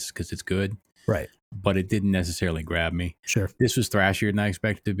with this because it's good. Right. But it didn't necessarily grab me. Sure. This was thrashier than I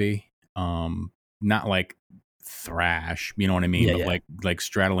expected to be. Not like thrash, you know what I mean? Yeah, but like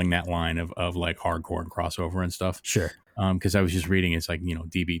straddling that line of like hardcore and crossover and stuff. Sure. Because I was just reading, it's like, you know,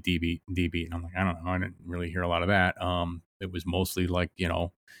 D beat, and I'm like, I don't know, I didn't really hear a lot of that. It was mostly like, you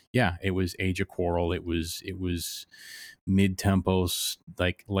know, yeah, it was Age of Quarrel. It was mid tempos,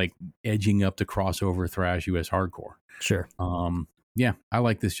 like edging up to crossover thrash US hardcore. Sure. Yeah, I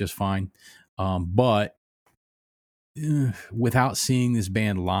like this just fine. But without seeing this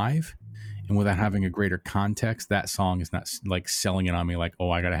band live and without having a greater context, that song is not like selling it on me like,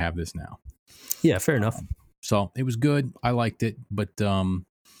 oh, I got to have this now. Yeah, fair enough. So it was good. I liked it. But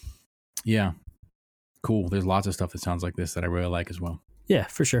yeah, cool. There's lots of stuff that sounds like this that I really like as well. Yeah,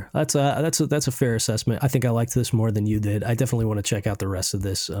 for sure. That's a fair assessment. I think I liked this more than you did. I definitely want to check out the rest of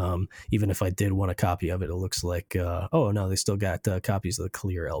this. Even if I did want a copy of it, it looks like, oh no, they still got copies of the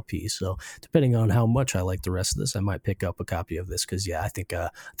clear LP. So depending on how much I like the rest of this, I might pick up a copy of this. Cause yeah, I think I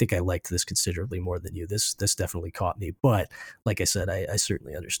liked this considerably more than you. This definitely caught me, but like I said, I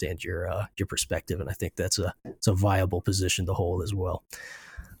certainly understand your perspective. And I think it's a viable position to hold as well.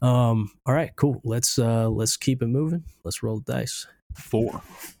 All right, cool. Let's keep it moving. Let's roll the dice. 4. All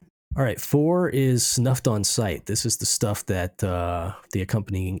right, 4 is Snuffed on Sight. This is the stuff that the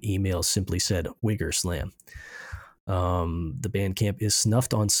accompanying email simply said Wigger Slam. The Bandcamp is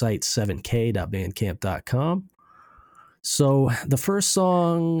snuffedonsight7k.bandcamp.com. So the first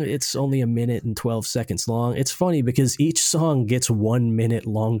song, it's only 1 minute and 12 seconds long. It's funny because each song gets 1 minute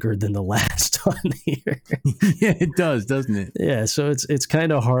longer than the last on here. Yeah, it does, doesn't it? Yeah, so it's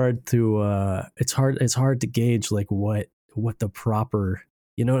kind of hard to it's hard to gauge like what the proper,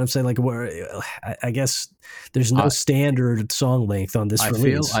 you know what I'm saying? Like, where I guess there's no standard song length on this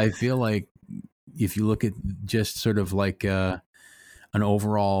release. I feel like if you look at just sort of like an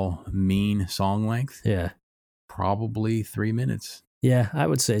overall mean song length, yeah, probably 3 minutes. Yeah, I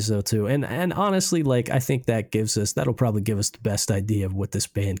would say so too. And honestly, like, I think that'll probably give us the best idea of what this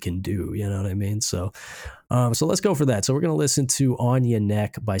band can do. You know what I mean? So let's go for that. So we're going to listen to On Ya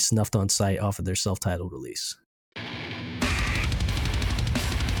Neck by Snuffed on Sight off of their self-titled release.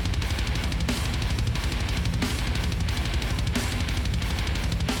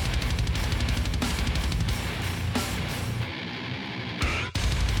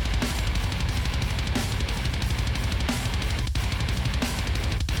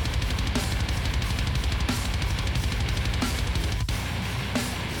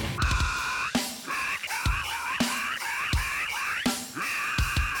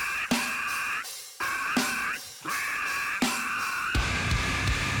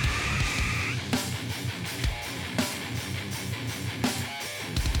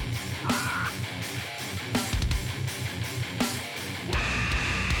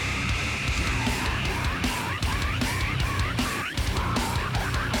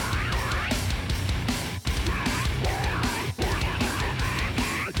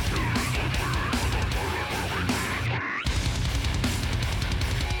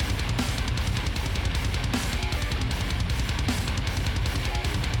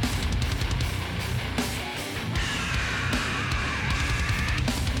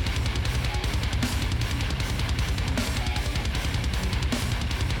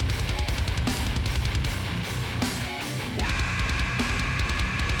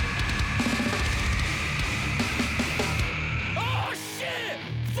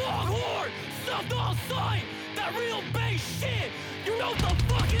 Snuffed on sight, that real bass shit. You know what the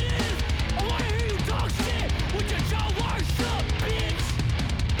fuck it is. I wanna hear you talk shit with your jaw washed up, bitch.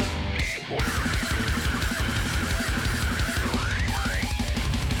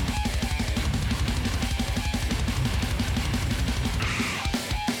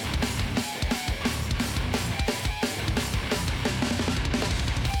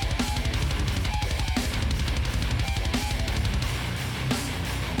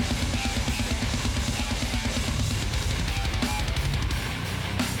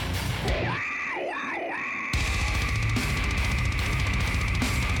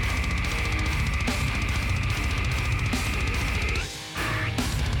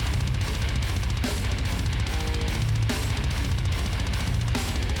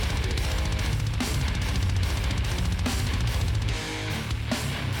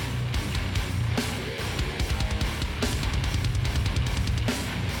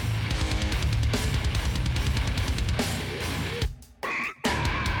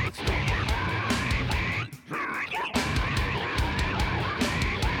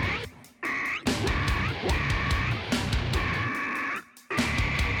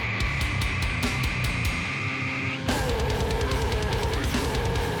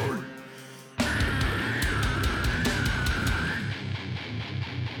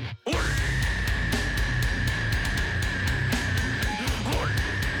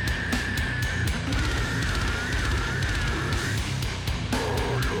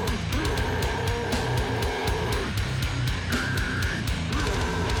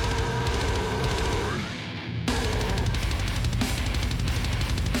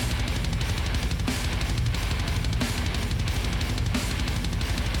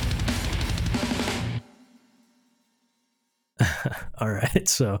 All right,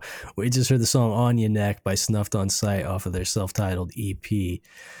 so we just heard the song "On Your Neck" by Snuffed on Sight off of their self-titled EP.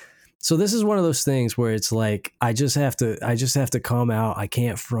 So this is one of those things where it's like I just have to come out. I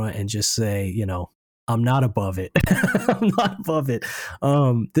can't front and just say, you know, I'm not above it. I'm not above it.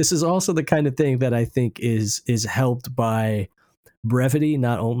 This is also the kind of thing that I think is helped by brevity,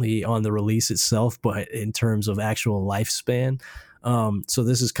 not only on the release itself, but in terms of actual lifespan. So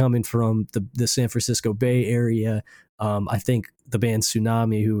this is coming from the San Francisco Bay Area. I think the band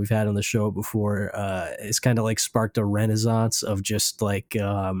Tsunami, who we've had on the show before, it's kind of like sparked a renaissance of just like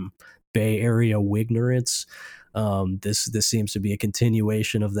Bay Area wignorance. This seems to be a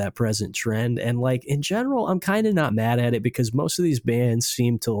continuation of that present trend. And like in general, I'm kind of not mad at it because most of these bands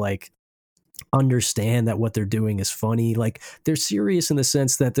seem to like understand that what they're doing is funny. Like they're serious in the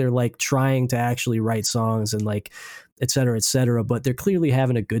sense that they're like trying to actually write songs and like et cetera, but they're clearly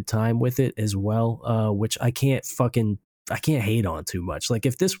having a good time with it as well, which I can't hate on too much. Like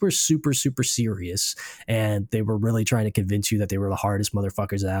if this were super, super serious and they were really trying to convince you that they were the hardest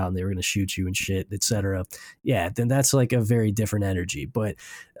motherfuckers out and they were going to shoot you and shit, etc. Yeah, then that's like a very different energy. But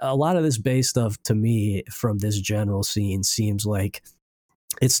a lot of this bass stuff to me from this general scene seems like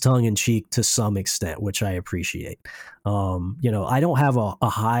it's tongue in cheek to some extent, which I appreciate. You know, I don't have a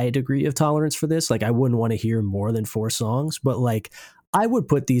high degree of tolerance for this. Like I wouldn't want to hear more than 4 songs, but like I would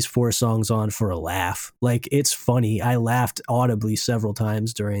put these 4 songs on for a laugh. Like it's funny. I laughed audibly several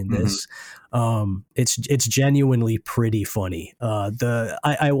times during this. It's genuinely pretty funny.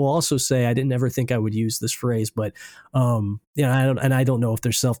 I will also say I didn't ever think I would use this phrase, but you know, I don't know if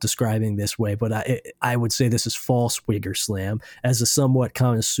they're self-describing this way, but I would say this is false Wigger Slam. As a somewhat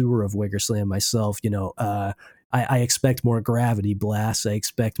connoisseur of Wigger Slam myself, you know, I expect more gravity blasts. I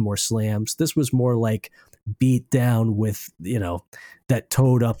expect more slams. This was more like beat down with, you know, that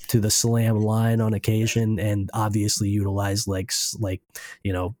towed up to the slam line on occasion, and obviously utilized like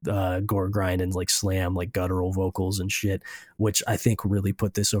you know, gore grind and like slam, like guttural vocals and shit, which I think really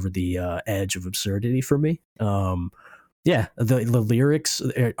put this over the edge of absurdity for me. Yeah, the lyrics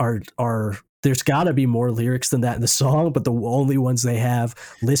are there's got to be more lyrics than that in the song, but the only ones they have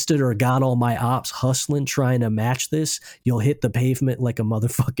listed are "got all my ops hustling, trying to match this. You'll hit the pavement like a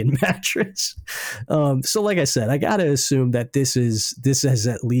motherfucking mattress." So like I said, I got to assume that this is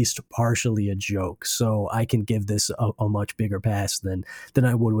at least partially a joke. So I can give this a much bigger pass than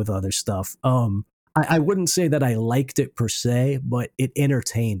I would with other stuff. I wouldn't say that I liked it per se, but it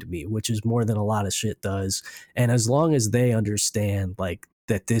entertained me, which is more than a lot of shit does. And as long as they understand like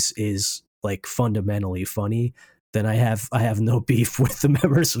that this is like fundamentally funny, then I have no beef with the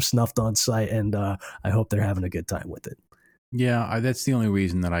members of Snuffed on Sight, and I hope they're having a good time with it. Yeah, that's the only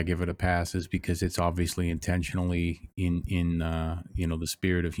reason that I give it a pass, is because it's obviously intentionally in you know, the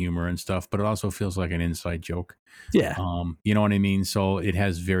spirit of humor and stuff, but it also feels like an inside joke. Yeah. You know what I mean? So it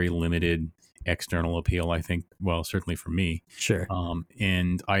has very limited external appeal, I think. Well, certainly for me. Sure.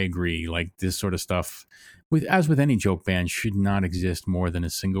 And I agree. Like this sort of stuff, as with any joke band, should not exist more than a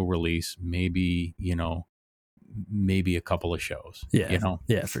single release. Maybe, maybe a couple of shows. Yeah.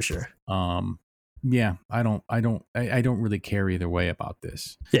 Yeah, for sure. Yeah, I don't really care either way about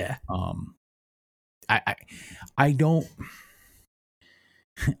this. Yeah. I don't,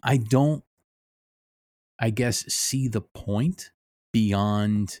 I guess, see the point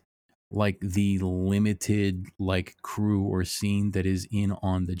beyond like the limited like crew or scene that is in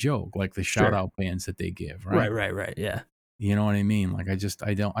on the joke, like the shout out bands that they give. Right. Yeah. You know what I mean? Like I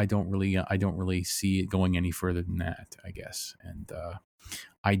don't really see it going any further than that, I guess. And,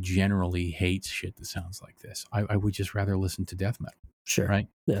 I generally hate shit that sounds like this. I would just rather listen to death metal. Sure. Right.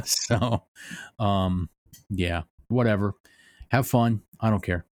 Yeah. So, yeah, whatever. Have fun. I don't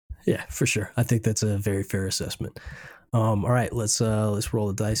care. Yeah, for sure. I think that's a very fair assessment. All right, let's roll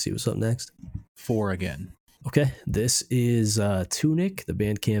the dice. See what's up next. 4 again. Okay, this is Tunic. The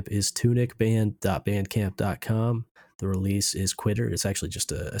Bandcamp is tunicband.bandcamp.com. The release is Quitter. It's actually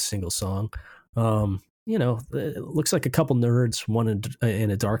just a single song. It looks like a couple nerds, one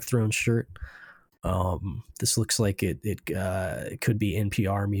in a Dark Throne shirt. This looks like it could be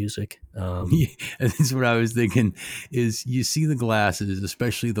NPR music. Yeah, that's what I was thinking. Is you see the glasses,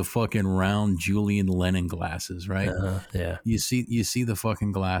 especially the fucking round Julian Lennon glasses, right? Yeah. You see the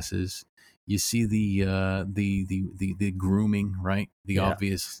fucking glasses. You see the grooming, right? The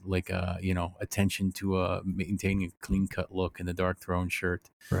obvious attention to maintaining a clean cut look in the Dark Throne shirt.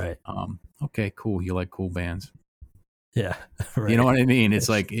 Right. Okay, cool. You like cool bands. Yeah. Right. You know what I mean? It's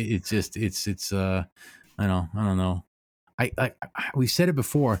like it's I don't know. We said it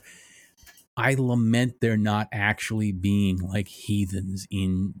before. I lament there not actually being like heathens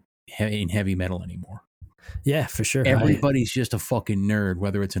in heavy metal anymore. Yeah, for sure. Everybody's just a fucking nerd,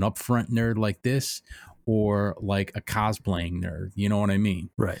 whether it's an upfront nerd like this or like a cosplaying nerd. You know what I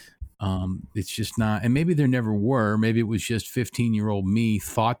mean? Right. It's just not, and maybe there never were. Maybe it was just 15-year-old me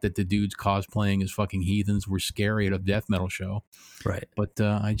thought that the dudes cosplaying as fucking heathens were scary at a death metal show. Right. But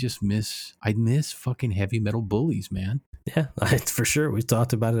I miss fucking heavy metal bullies, man. Yeah, for sure. We've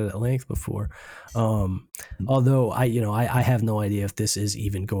talked about it at length before. Although I have no idea if this is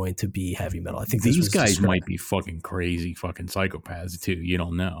even going to be heavy metal. I think these guys might be fucking crazy fucking psychopaths too. You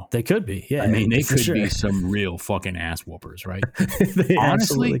don't know. They could be. Yeah. I mean, they could be some real fucking ass whoopers, right? They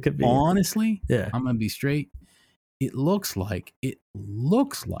honestly could be. Honestly, yeah. I'm gonna be straight. It looks like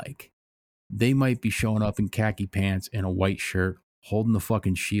they might be showing up in khaki pants and a white shirt, holding the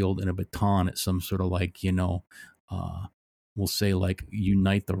fucking shield and a baton at some sort of like, we'll say like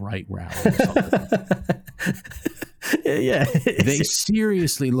Unite the Right rally or something. Yeah. They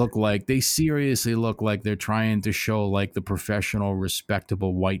seriously look like they're trying to show like the professional,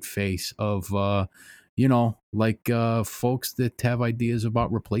 respectable white face of, folks that have ideas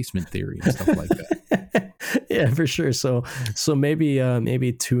about replacement theory and stuff like that. Yeah, for sure. So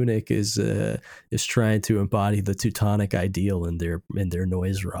maybe Tunic is trying to embody the Teutonic ideal in their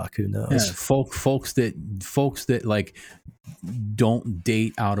noise rock. Who knows? Yeah, folks that like don't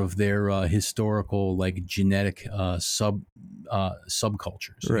date out of their historical like genetic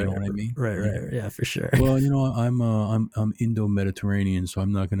subcultures. Right, you know what I mean? Right. Yeah, for sure. Well, I'm Indo-Mediterranean, so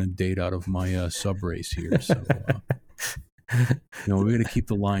I'm not going to date out of my sub race here. So. We're going to keep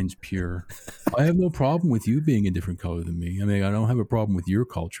the lines pure. I have no problem with you being a different color than me. I mean, I don't have a problem with your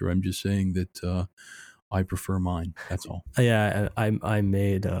culture. I'm just saying that I prefer mine. That's all. Yeah, I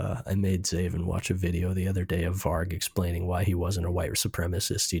made Zaven watch a video the other day of Varg explaining why he wasn't a white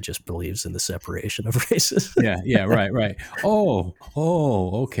supremacist. He just believes in the separation of races. Yeah, right. Oh,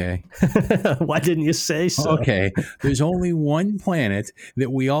 okay. Why didn't you say so? Okay, there's only one planet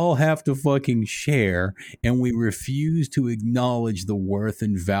that we all have to fucking share, and we refuse to acknowledge the worth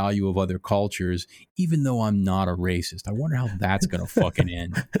and value of other cultures, even though I'm not a racist. I wonder how that's gonna fucking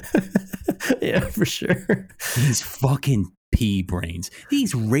end. Yeah, for sure. These fucking pea brains.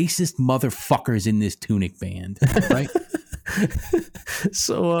 These racist motherfuckers in this Tunic band, right?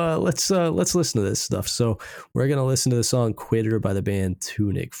 So let's listen to this stuff. So we're gonna listen to the song "Quitter" by the band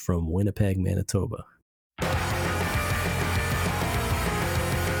Tunic from Winnipeg, Manitoba. Yeah!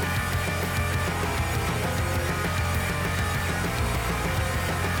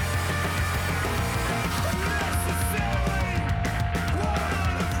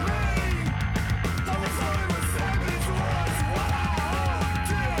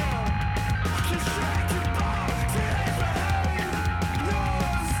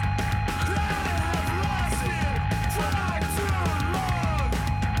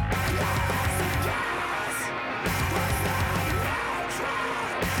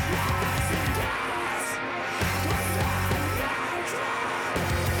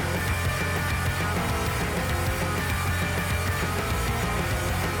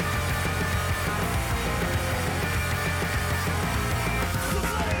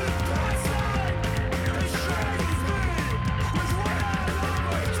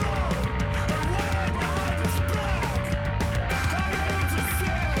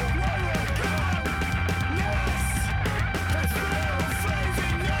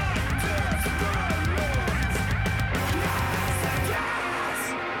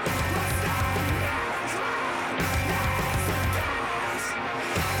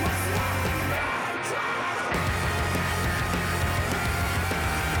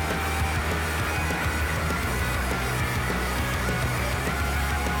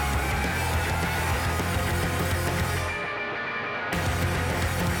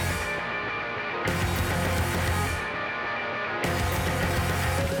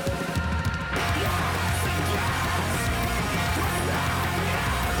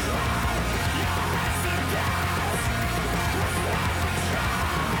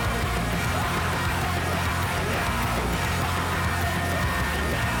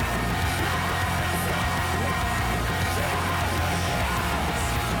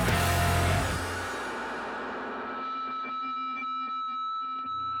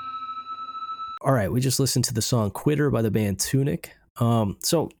 all right, we just listened to the song Quitter by the band Tunic.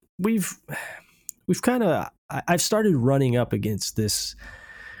 So we've kind of, I've started running up against this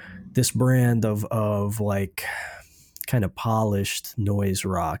brand of like kind of polished noise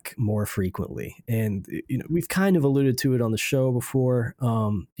rock more frequently. And, you know, we've kind of alluded to it on the show before.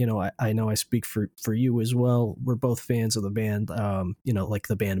 You know, I know I speak for you as well. We're both fans of the band, you know, like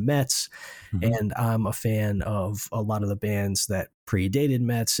the band Metz. Mm-hmm. And I'm a fan of a lot of the bands that predated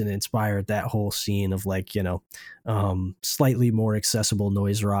Metz and inspired that whole scene of like, you know, slightly more accessible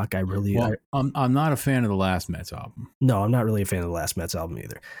noise rock. I'm not a fan of the last Metz album. No, I'm not really a fan of the last Metz album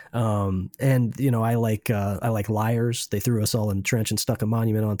either. And you know, I like Liars. They Threw Us All in the Trench and Stuck a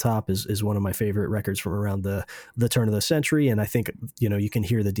Monument on Top is one of my favorite records from around the turn of the century. And I think, you know, you can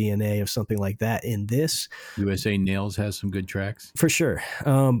hear the DNA of something like that in this. USA Nails has some good tracks for sure.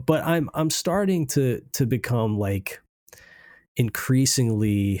 But I'm starting to become like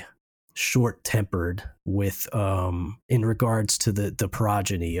increasingly short-tempered with in regards to the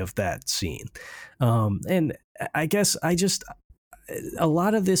progeny of that scene, and I guess a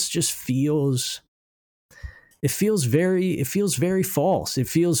lot of this just feels very false. It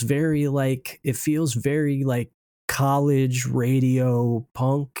feels very like college radio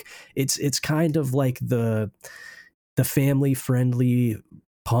punk. It's kind of like the family friendly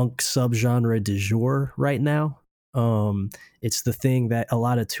punk subgenre du jour right now. It's the thing that a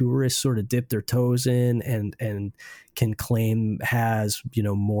lot of tourists sort of dip their toes in and can claim has, you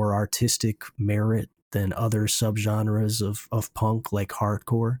know, more artistic merit than other subgenres of punk like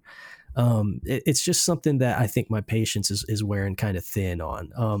hardcore. It's just something that I think my patience is wearing kind of thin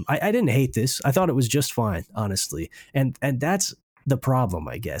on. I didn't hate this. I thought it was just fine, honestly. And that's the problem,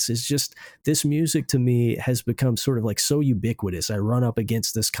 I guess, is just this music to me has become sort of like so ubiquitous. I run up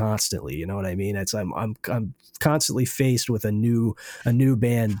against this constantly. You know what I mean? I'm constantly faced with a new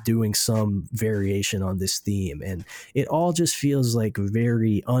band doing some variation on this theme, and it all just feels like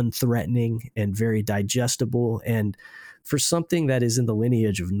very unthreatening and very digestible. And for something that is in the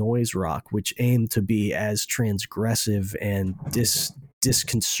lineage of noise rock, which aimed to be as transgressive and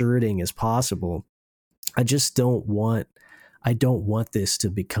disconcerting as possible, I don't want this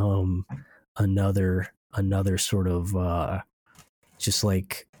to become another sort of just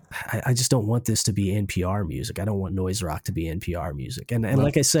like, I just don't want this to be NPR music. I don't want noise rock to be NPR music. And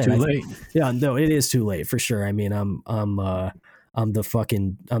like I said, too late. Yeah, no, it is too late for sure. I mean, I'm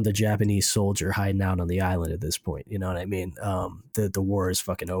the Japanese soldier hiding out on the island at this point. You know what I mean? The war is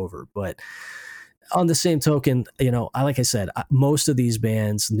fucking over. But on the same token, you know, like I said, most of these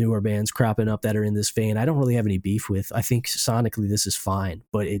bands, newer bands cropping up that are in this vein, I don't really have any beef with. I think sonically this is fine,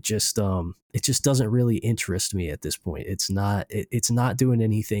 but it just doesn't really interest me at this point. It's not doing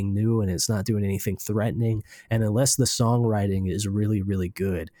anything new, and it's not doing anything threatening. And unless the songwriting is really, really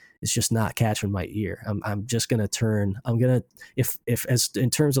good, it's just not catching my ear. I'm just gonna if as in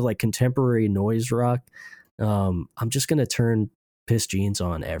terms of like contemporary noise rock, I'm just gonna turn Piss Jeans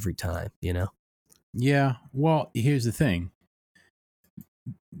on every time, you know. Yeah, well, here's the thing.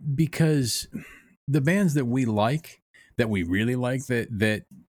 Because the bands that we like, that we really like, that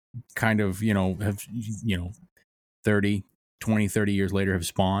kind of, you know, have, you know, 30 years later have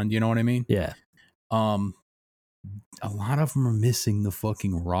spawned, you know what I mean? Yeah. A lot of them are missing the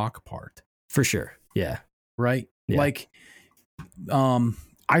fucking rock part. For sure. Yeah. Right? Yeah. Like,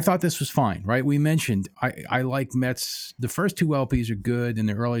 I thought this was fine, right? We mentioned I like Metz. The first two LPs are good, and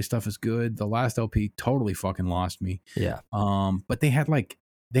the early stuff is good. The last LP totally fucking lost me. Yeah. But they had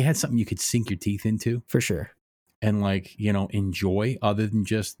something you could sink your teeth into, for sure, and like, you know, enjoy, other than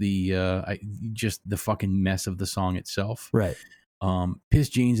just the fucking mess of the song itself. Right. Piss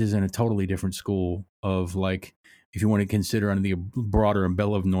Jeans is in a totally different school of, like, if you want to consider under the broader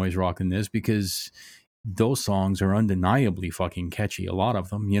umbrella of noise rock than this, because those songs are undeniably fucking catchy, a lot of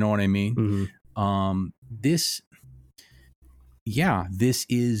them, you know what I mean? Mm-hmm. This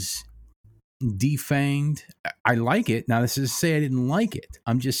is defanged. I like it. Now, this is to say I didn't like it.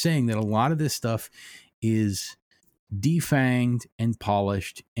 I'm just saying that a lot of this stuff is defanged and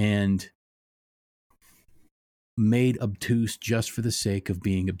polished and made obtuse just for the sake of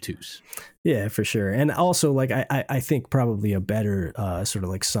being obtuse. Yeah, for sure. And also, like, I think probably a better sort of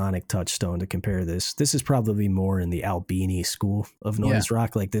like sonic touchstone to compare this is probably more in the Albini school of noise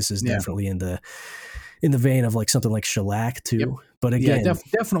rock. Like, this is definitely in the vein of like something like Shellac too. Yep. But again,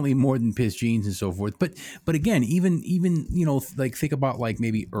 definitely more than Piss Jeans and so forth. But again, even you know, like, think about like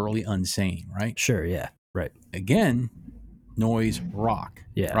maybe early Unsane, right? Sure. Yeah. Right. Again, noise rock.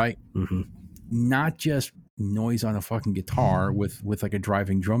 Yeah. Right. Mm-hmm. Not just noise on a fucking guitar with like a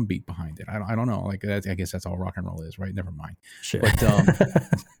driving drum beat behind it. I don't know. Like I guess that's all rock and roll is, right? Never mind. Sure. But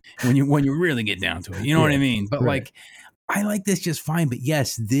when you really get down to it, you know what I mean? But like, I like this just fine. But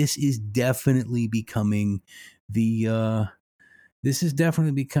yes, this is definitely becoming the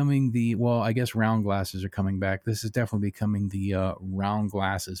well, I guess round glasses are coming back. This is definitely becoming the round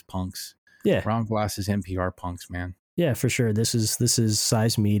glasses punks. Yeah. Round glasses NPR punks, man. Yeah, for sure. This is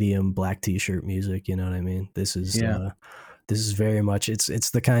size medium black t-shirt music, you know what I mean? This is very much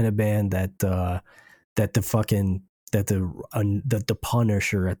it's the kind of band that the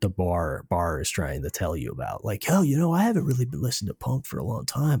Punisher at the bar is trying to tell you about. Like, oh, you know, I haven't really been listening to punk for a long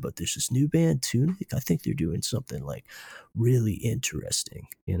time, but there's this new band, Tunic. I think they're doing something like really interesting,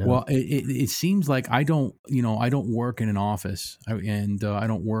 you know? Well, it seems like I don't work in an office and I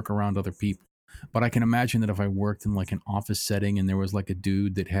don't work around other people. But I can imagine that if I worked in like an office setting and there was like a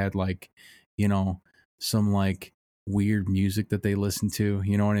dude that had like, you know, some like weird music that they listen to,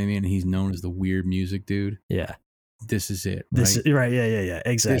 you know what I mean? And he's known as the weird music dude. Yeah. This is it. Right. Yeah.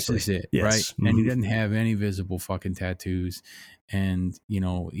 Exactly. This is it. Yes. Right. Mm-hmm. And he doesn't have any visible fucking tattoos. And, you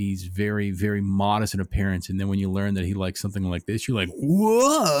know, he's very, very modest in appearance. And then when you learn that he likes something like this, you're like,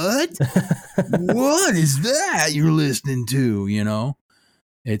 what? What is that you're listening to? You know?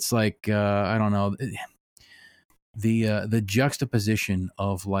 It's like I don't know, the juxtaposition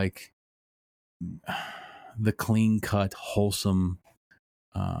of like the clean cut, wholesome.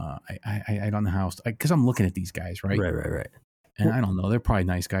 I don't know how, because I'm looking at these guys, right? Right. And I don't know, they're probably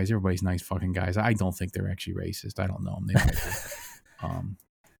nice guys. Everybody's nice fucking guys. I don't think they're actually racist. I don't know them. They might be.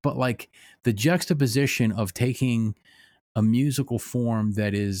 But like the juxtaposition of taking a musical form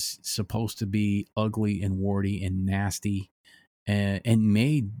that is supposed to be ugly and warty and nasty. And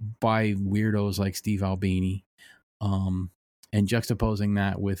made by weirdos like Steve Albini, and juxtaposing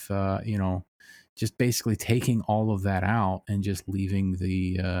that with, you know, just basically taking all of that out and just leaving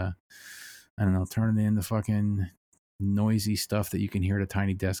the, I don't know, turning it into fucking noisy stuff that you can hear at a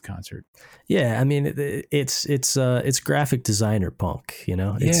Tiny Desk concert. Yeah, I mean, it's graphic designer punk, you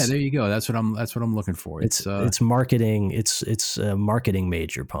know. Yeah, there you go. That's what I'm looking for. It's marketing. It's marketing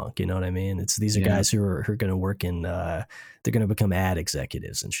major punk. You know what I mean? These are guys who are going to work in. They're going to become ad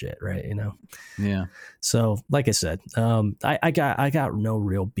executives and shit, right? You know. Yeah. So, like I said, I got no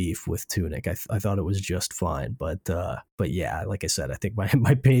real beef with Tunic. I thought it was just fine, but yeah, like I said, I think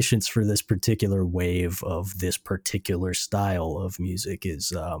my patience for this particular wave of this particular style of music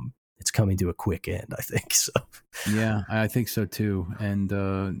is it's coming to a quick end, I think. So yeah, I think so too. And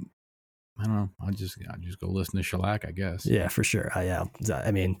I don't know. I'll just go listen to Shellac, I guess. Yeah, for sure.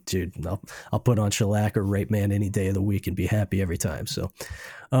 I mean, dude, I'll put on Shellac or Rape Man any day of the week and be happy every time. So,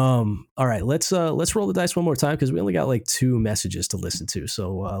 all right, let's roll the dice one more time because we only got like 2 messages to listen to.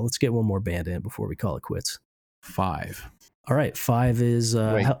 So let's get one more band in before we call it quits. 5. All right, 5 is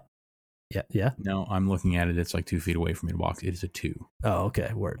yeah. No, I'm looking at it. It's like 2 feet away from me to walk. It is a 2. Oh,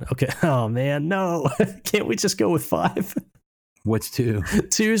 okay. Word. Okay. Oh man, no. Can't we just go with 5? What's 2?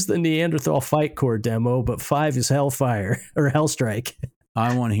 2 is the Neanderthal Fight Core demo, but 5 is Hellfire or Hellstrike.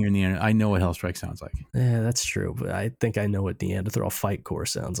 I want to hear Neanderthal. I know what Hellstrike sounds like. Yeah, that's true, but I think I know what Neanderthal Fight Core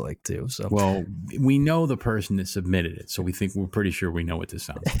sounds like too. So, well, we know the person that submitted it, so we're pretty sure we know what this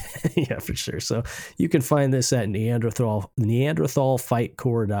sounds like. Yeah, for sure. So you can find this at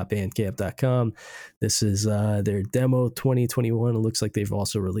neanderthalfightcore.bandcamp.com. This is their demo 2021. It looks like they've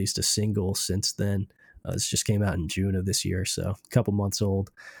also released a single since then. This just came out in June of this year, so a couple months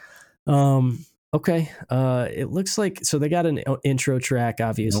old. Okay. It looks like, so they got an intro track.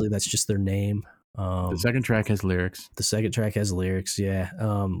 Obviously, That's just their name. The second track has lyrics. Yeah.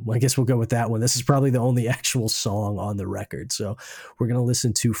 I guess we'll go with that one. This is probably the only actual song on the record. So we're going to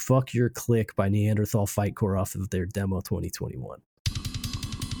listen to Fuck Your Click by Neanderthal Fight Core off of their demo 2021.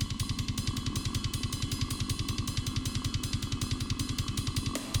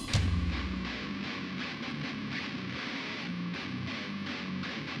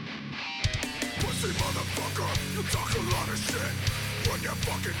 Motherfucker, you talk a lot of shit. Run your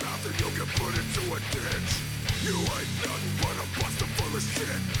fucking mouth and you'll get put into a ditch. You ain't nothing but a buster full of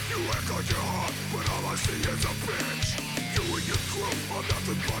shit. You act like you're hot, but all I see is a bitch. You and your crew are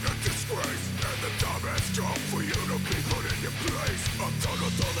nothing but a disgrace, and the time has come for you to be put in your place. I'm done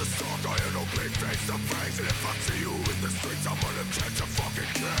with all this talk, I ain't no big face to face. And if I see you in the streets, I'm gonna catch a fucking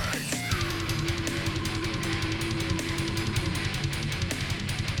case.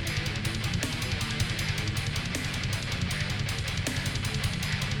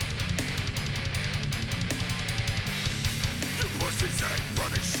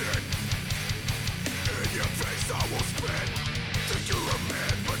 Running shit in your face, I will spit. Think you're a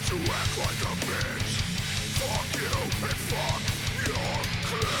man, but you act like a bitch. Fuck you and fuck your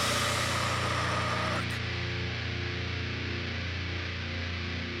clique.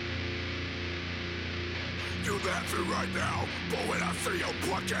 You laughing right now, but when I see your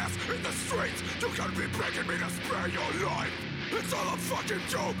podcast in the streets, you gotta be begging me to spare your life. It's all a fucking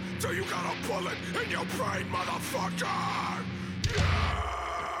joke, till you got a bullet in your brain, motherfucker. Yeah.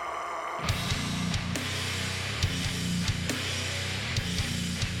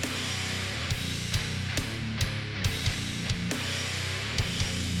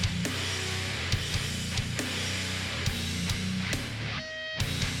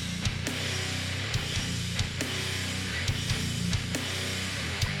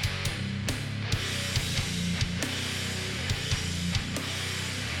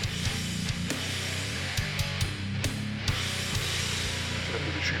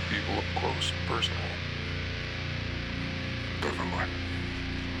 People up close and personal. Definitely.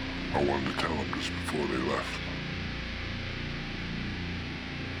 I wanted to tell them just before they left.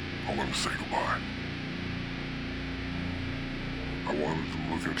 I wanted to say goodbye. I wanted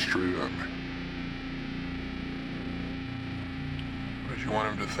them looking straight at me. What did you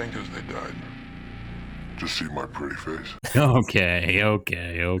want him to think as they died? Just see my pretty face. Okay.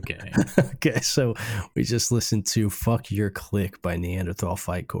 Okay, so we just listened to Fuck Your Clique by Neanderthal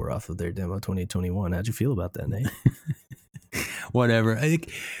Fight Corps off of their demo 2021. How'd you feel about that, Nate? Whatever. I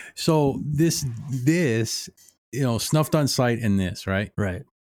think so. This, Snuffed on Sight and this, right? Right.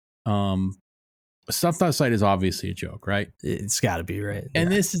 Snuffed on Sight is obviously a joke, right? It's got to be, right?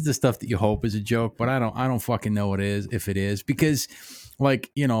 And this is the stuff that you hope is a joke, but I don't fucking know if it is, because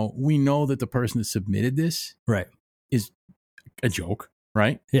we know that the person that submitted this right is a joke,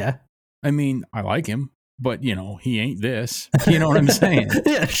 right? Yeah. I mean, I like him, but he ain't this. You know what I'm saying?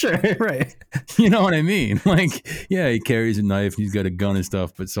 Yeah, sure. Right. You know what I mean? Like, yeah, he carries a knife, he's got a gun and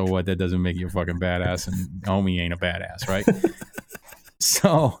stuff, but so what? That doesn't make you a fucking badass, and homie ain't a badass, right?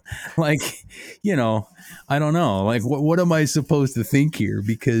 So, I don't know. Like, what am I supposed to think here?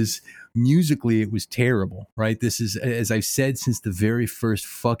 Because musically, it was terrible, right? This is, as I've said since the very first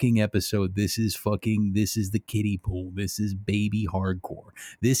fucking episode, this is the kiddie pool. This is baby hardcore.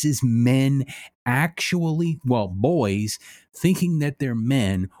 This is men boys thinking that they're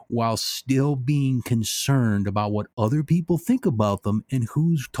men while still being concerned about what other people think about them and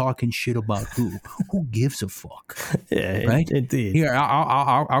who's talking shit about who. Who gives a fuck? Yeah, right? Indeed. Here,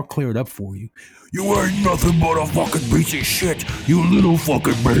 I'll clear it up for you. You ain't nothing but a fucking piece of shit. You little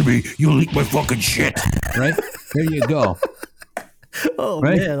fucking baby. You eat my fucking shit. Right? There you go. Oh,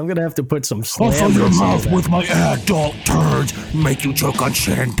 right? Man, I'm going to have to put some slam. I'll fill your mouth with my adult turds. Make you choke on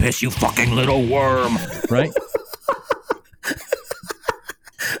shit and piss, you fucking little worm. Right?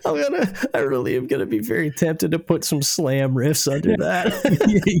 I really am gonna be very tempted to put some slam riffs under that.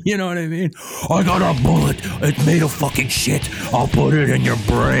 You know what I mean? I got a bullet. It's made of fucking shit. I'll put it in your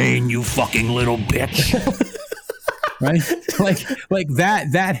brain, you fucking little bitch. Right? Like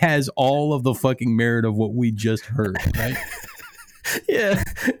that has all of the fucking merit of what we just heard, right?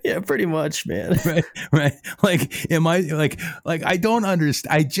 Yeah, pretty much, man. Right. Like, am I like I don't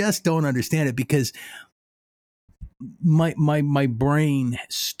understand. I just don't understand it, because my brain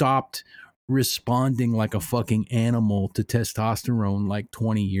stopped responding like a fucking animal to testosterone like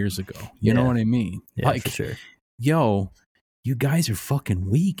 20 years ago. You know what I mean? Yeah, like, for sure. Yo, you guys are fucking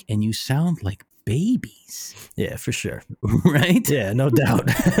weak and you sound like babies. Yeah, for sure. Right? Yeah, no doubt.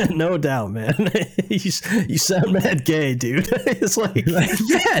 No doubt, man. You sound mad gay, dude. It's like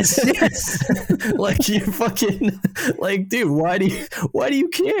yes. Like, you fucking, like, dude, why do you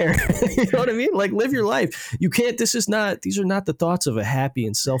care? You know what I mean? Like, live your life. You can't, these are not the thoughts of a happy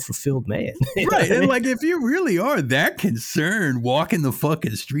and self-fulfilled man. Right. And like, if you really are that concerned walking the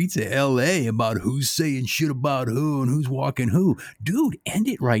fucking streets of LA about who's saying shit about who and who's walking who, dude, end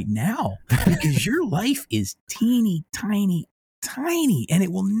it right now. Because your life is teeny tiny and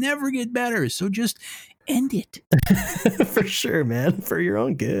it will never get better. So just end it. For sure, man. For your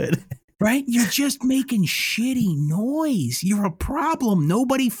own good. Right? You're just making shitty noise. You're a problem.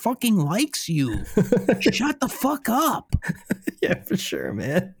 Nobody fucking likes you. Shut the fuck up. Yeah, for sure,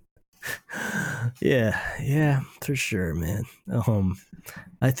 man. Yeah, for sure, man.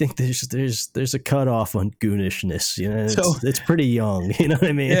 I think there's a cutoff on goonishness. You know, it's pretty young. You know what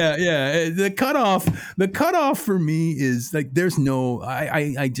I mean? Yeah. The cutoff for me is like, there's no.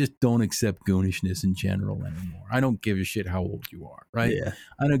 I just don't accept goonishness in general anymore. I don't give a shit how old you are. Right? Yeah.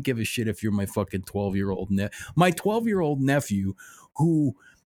 I don't give a shit if you're my fucking 12-year-old my 12-year-old nephew who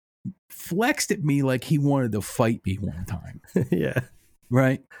flexed at me like he wanted to fight me one time. Yeah.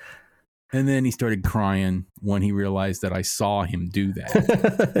 Right. And then he started crying when he realized that I saw him do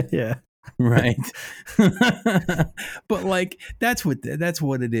that. Yeah. Right. But like that's what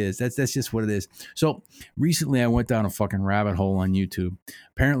it is. That's just what it is. So recently I went down a fucking rabbit hole on YouTube.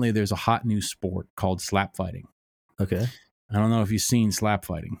 Apparently there's a hot new sport called slap fighting. Okay. I don't know if you've seen slap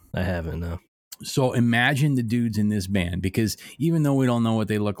fighting. I haven't, no. So imagine the dudes in this band, because even though we don't know what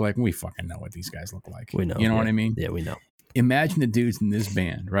they look like, we fucking know what these guys look like. We know. You know what I mean? Yeah, we know. Imagine the dudes in this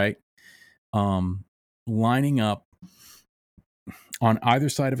band, right? Lining up on either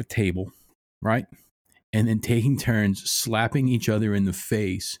side of a table, right? And then taking turns slapping each other in the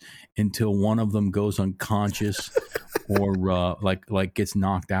face until one of them goes unconscious or like gets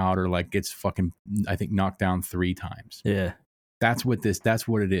knocked out, or like gets fucking, I think, knocked down 3 times. Yeah. That's what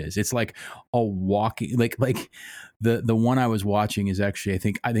it is. It's like a walking, like the one I was watching is actually, I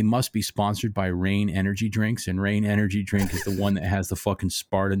think they must be sponsored by Reign Energy Drinks, and Reign Energy Drink is the one that has the fucking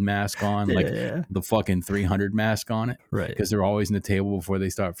Spartan mask on, the fucking 300 mask on it. Right. Because they're always in the table before they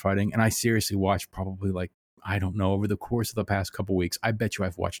start fighting. And I seriously watched probably like, I don't know, over the course of the past couple weeks, I bet you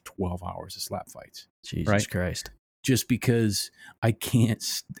I've watched 12 hours of slap fights. Jesus Christ. Just because I can't,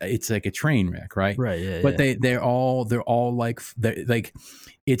 it's like a train wreck, right? Right. Yeah. But they're all like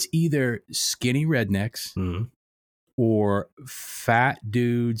it's either skinny rednecks or fat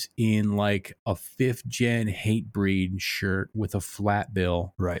dudes in like a 5th gen hate breed shirt with a flat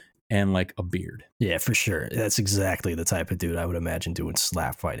bill, right, and like a beard. Yeah, for sure. That's exactly the type of dude I would imagine doing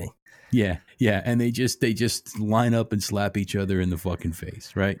slap fighting. Yeah, and they just line up and slap each other in the fucking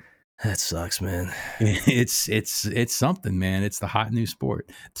face, right? That sucks, man. It's something, man. It's the hot new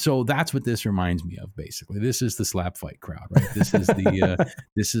sport. So that's what this reminds me of. Basically, this is the slap fight crowd, right? This is the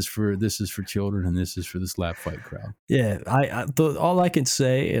this is for children, and this is for the slap fight crowd. Yeah, all I can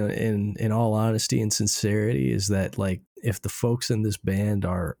say, in all honesty and sincerity, is that like, if the folks in this band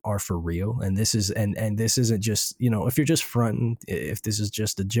are for real, and this is and this isn't just, if you're just fronting, if this is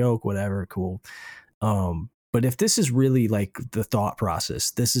just a joke, whatever, cool. But if this is really like the thought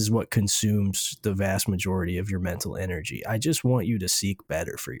process, this is what consumes the vast majority of your mental energy, I just want you to seek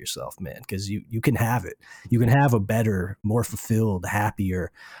better for yourself, man, because you can have it. You can have a better, more fulfilled,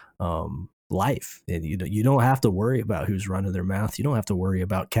 happier life. And you don't have to worry about who's running their mouth. You don't have to worry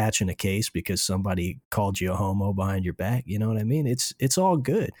about catching a case because somebody called you a homo behind your back. You know what I mean? It's all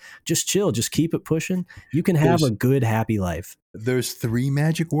good. Just chill. Just keep it pushing. You can have a good, happy life. There's 3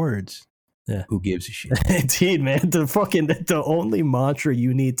 magic words. Yeah. Who gives a shit? Indeed, man. The only mantra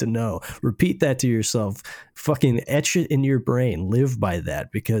you need to know. Repeat that to yourself. Fucking etch it in your brain. Live by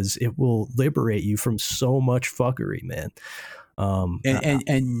that, because it will liberate you from so much fuckery, man.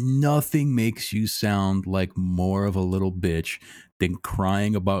 And nothing makes you sound like more of a little bitch than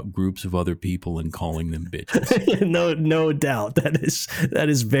crying about groups of other people and calling them bitches. No doubt. That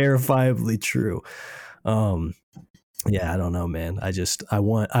is verifiably true. Yeah, I don't know, man. I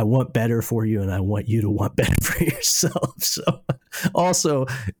want better for you, and I want you to want better for yourself. So also,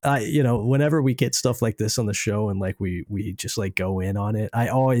 whenever we get stuff like this on the show and like we just like go in on it, I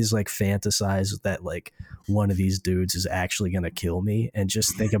always like fantasize that like one of these dudes is actually going to kill me, and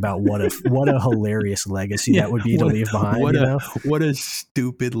just think about what a hilarious legacy that would be to leave behind. What a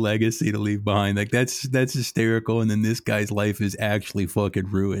stupid legacy to leave behind. Like that's hysterical. And then this guy's life is actually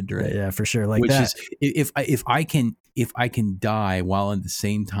fucking ruined, right? Yeah, for sure. Like, which that is if I can die while at the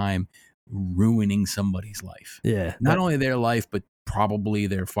same time ruining somebody's life. Not only their life, but probably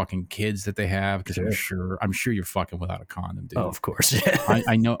their fucking kids that they have. Because I'm sure you're fucking without a condom, dude. Oh, of course. Yeah.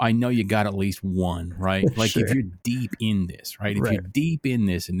 I know you got at least one, right? Like if you're deep in this, right? If you're deep in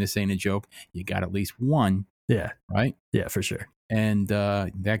this, and this ain't a joke, you got at least one. Yeah. Right? Yeah, for sure. And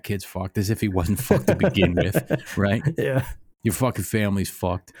that kid's fucked as if he wasn't fucked to begin with, right? Yeah. Your fucking family's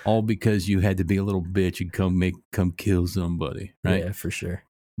fucked, all because you had to be a little bitch and come kill somebody, right? Yeah, for sure.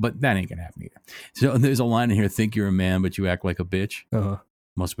 But that ain't gonna happen either. So there's a line in here: "Think you're a man, but you act like a bitch."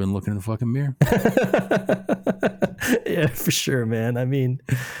 Must have been looking in the fucking mirror. Yeah, for sure, man. I mean,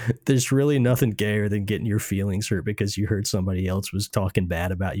 there's really nothing gayer than getting your feelings hurt because you heard somebody else was talking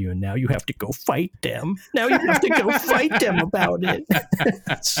bad about you, and now you have to go fight them. Now you have to go fight them about it.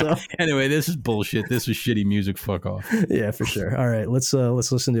 So anyway, this is bullshit. This is shitty music. Fuck off. Yeah, for sure. All right, let's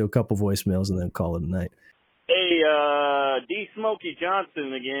listen to a couple voicemails and then call it a night. Hey, D. Smokey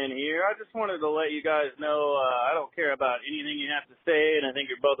Johnson again here. I just wanted to let you guys know I don't care about anything you have to say, and I think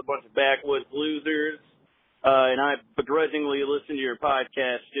you're both a bunch of backwoods losers. And I begrudgingly listen to your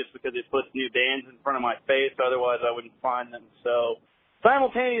podcast just because it puts new bands in front of my face. Otherwise, I wouldn't find them. So,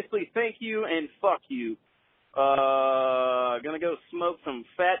 simultaneously, thank you and fuck you. Gonna go smoke some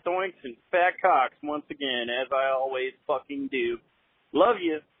fat doinks and fat cocks once again, as I always fucking do. Love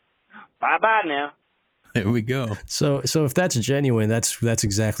you. Bye-bye now. There we go. So if that's genuine, that's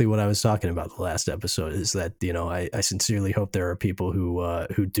exactly what I was talking about the last episode, is that, you know, I sincerely hope there are people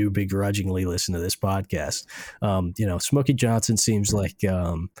who do begrudgingly listen to this podcast. You know, Smokey Johnson seems like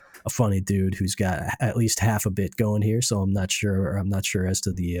a funny dude who's got at least half a bit going here. So I'm not sure as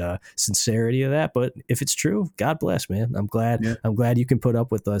to the sincerity of that, but if it's true, God bless, man. I'm glad you can put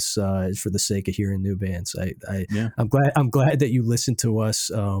up with us for the sake of hearing new bands. I'm glad that you listen to us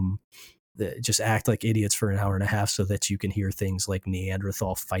just act like idiots for an hour and a half so that you can hear things like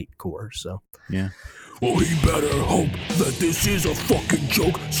Neanderthal Fight Core. So yeah. Well, he better hope that this is a fucking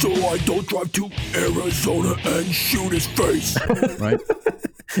joke, so I don't drive to Arizona and shoot his face. Right.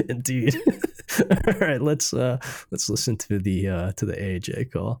 Indeed. All right, let's listen to the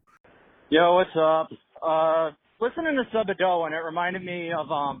AJ call. Yo, what's up? Listening to Subado, and it reminded me of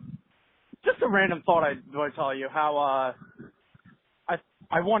just a random thought I would tell you, how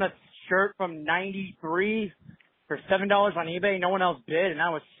I won a shirt from '93 for $7 on eBay. No one else bid, and I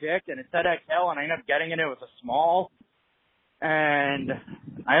was sick, and it said XL, and I ended up getting it. It was a small, and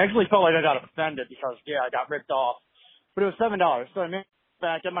I actually felt like I got offended because I got ripped off. But it was $7, so I made it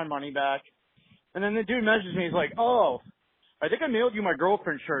back, get my money back, and then the dude messaged me. He's like, "Oh, I think I mailed you my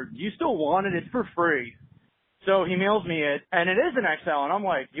girlfriend's shirt. Do you still want it? It's for free." So he mails me it, and it is an XL, and I'm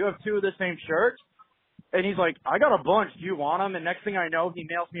like, "You have two of the same shirt?" And he's like, "I got a bunch. Do you want them?" And next thing I know, he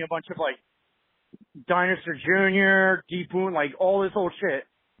mails me a bunch of, like, Dinosaur Jr., Deep Wound, like, all this old shit.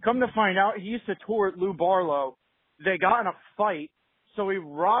 Come to find out, he used to tour at Lou Barlow. They got in a fight, so he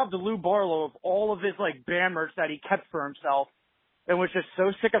robbed Lou Barlow of all of his, like, band merch that he kept for himself and was just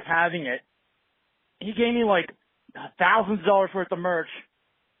so sick of having it. He gave me, like, thousands of dollars worth of merch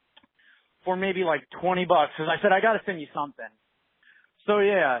for maybe, like, $20, because I said, "I got to send you something." So,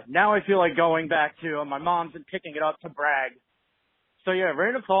 yeah, now I feel like going back to my mom's and picking it up to brag. So, yeah,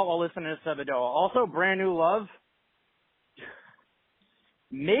 random thought while listening to Sebadoh. Also, Brand New Love.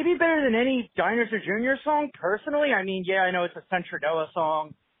 Maybe better than any Dinosaur Jr. song, personally. I mean, yeah, I know it's a Centradoa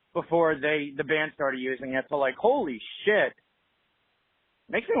song before the band started using it. So, like, holy shit.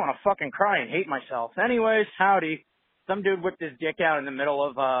 Makes me want to fucking cry and hate myself. Anyways, howdy. Some dude whipped his dick out in the middle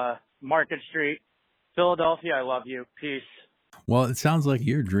of Market Street. Philadelphia, I love you. Peace. Well, it sounds like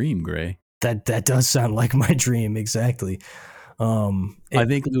your dream, Gray. That does sound like my dream, exactly. I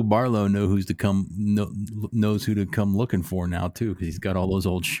think Lou Barlow knows who to come looking for now too, because he's got all those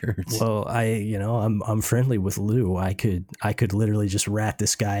old shirts. Well, I'm friendly with Lou. I could literally just rat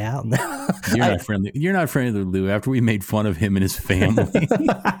this guy out now. You're not friendly with Lou after we made fun of him and his family.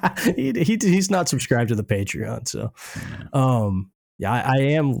 He's not subscribed to the Patreon, so I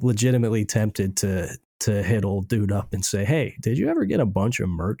am legitimately tempted to hit old dude up and say, "Hey, did you ever get a bunch of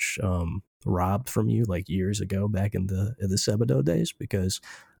merch robbed from you like years ago back in the Sebadoh days? Because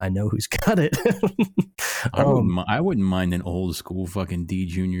I know who's got it." I wouldn't mind an old school fucking D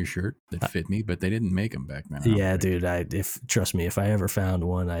Junior shirt that fit me, but they didn't make them back then. Yeah, dude. Trust me, if I ever found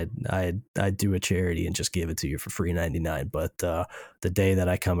one, I'd do a charity and just give it to you for free 99. But the day that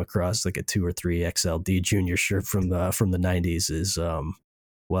I come across like a 2 or 3 XL D Junior shirt from the 90s is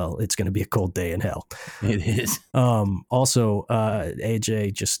well, it's going to be a cold day in hell. It is. Also,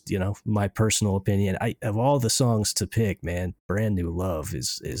 AJ, just, my personal opinion, of all the songs to pick, man, Brand New Love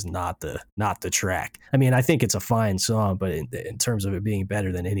is not the track. I mean, I think it's a fine song, but in terms of it being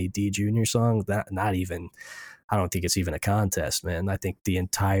better than any D Junior song, not even, I don't think it's even a contest, man. I think the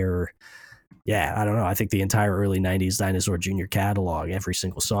entire early 90s Dinosaur Jr. catalog, every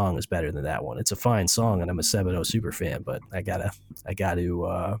single song is better than that one. It's a fine song, and I'm a Sebadoh super fan, but I gotta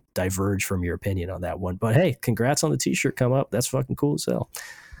diverge from your opinion on that one. But hey, congrats on the t-shirt come up. That's fucking cool as hell.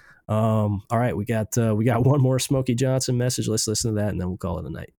 All right, we got one more Smokey Johnson message. Let's listen to that, and then we'll call it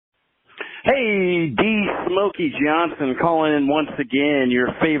a night. Hey, D. Smokey Johnson calling in once again, your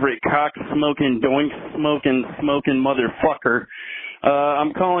favorite cock-smoking, doink-smoking motherfucker.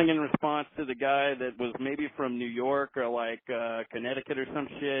 I'm calling in response to the guy that was maybe from New York or like Connecticut or some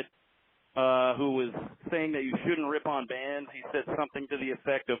shit, who was saying that you shouldn't rip on bands. He said something to the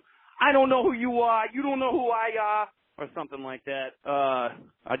effect of, "I don't know who you are, you don't know who I are," or something like that.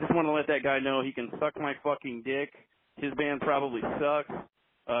 I just want to let that guy know he can suck my fucking dick. His band probably sucks.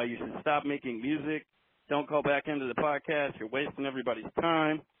 You should stop making music. Don't call back into the podcast. You're wasting everybody's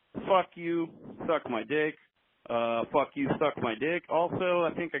time. Fuck you. Suck my dick. Fuck you, suck my dick. Also,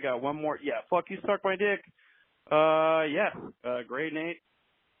 I think I got one more. Yeah, fuck you, suck my dick. Great, Nate.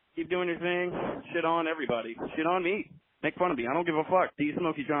 Keep doing your thing. Shit on everybody. Shit on me. Make fun of me. I don't give a fuck. D.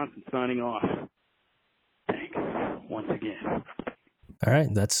 Smokey Johnson signing off. Thanks once again. All right,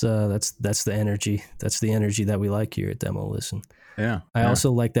 that's the energy. That's the energy that we like here at Demo Listen. Yeah. I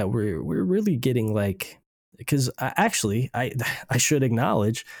also like that we're really getting like because I should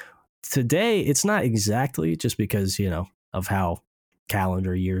acknowledge today it's not exactly just because, you know, of how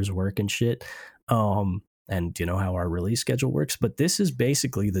calendar years work and shit. And you know how our release schedule works, but this is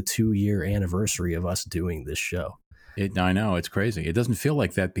basically the 2-year anniversary of us doing this show. I know, it's crazy. It doesn't feel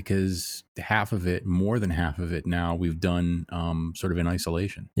like that because more than half of it now we've done sort of in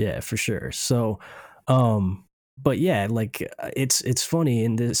isolation. Yeah, for sure. So, but yeah, like it's funny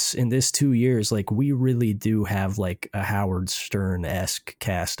in this 2 years, like we really do have like a Howard Stern-esque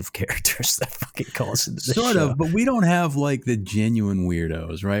cast of characters that fucking calls into the sort show. of, but we don't have like the genuine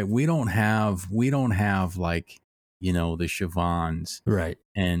weirdos, right? We don't have like, you know, the Siobhans, right?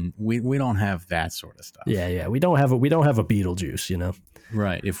 And we don't have that sort of stuff. Yeah. We don't have a Beetlejuice, you know?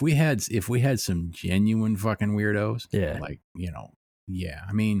 Right. If we had some genuine fucking weirdos, yeah, like, you know, yeah.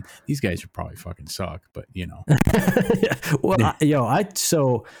 I mean, these guys would probably fucking suck, but you know. Yeah. Well,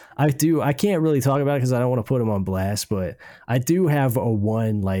 I can't really talk about it because I don't want to put them on blast, but I do have a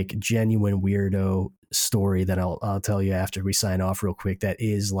one like genuine weirdo story that I'll tell you after we sign off real quick. That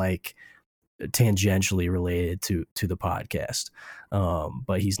is like tangentially related to the podcast,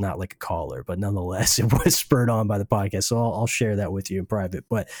 but he's not like a caller, but nonetheless it was spurred on by the podcast, so I'll share that with you in private.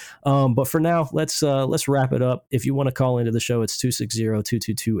 But for now, let's wrap it up. If you want to call into the show, it's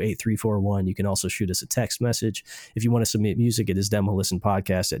 260-222-8341. You can also shoot us a text message. If you want to submit music, it is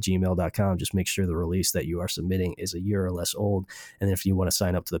demolistenpodcast@gmail.com. Just make sure the release that you are submitting is a year or less old. And if you want to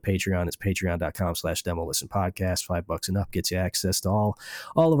sign up to the Patreon, it's patreon.com/demolistenpodcast. $5 and up gets you access to all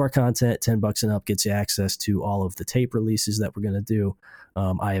of our content. $10 and up gets you access to all of the tape releases that we're going to do.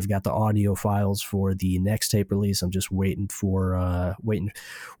 I have got the audio files for the next tape release. I'm just waiting for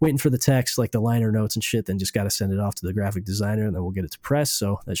the text, like the liner notes and shit. Then just got to send it off to the graphic designer, and then we'll get it to press.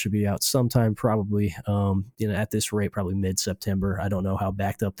 So that should be out sometime, probably at this rate, probably mid-September. I don't know how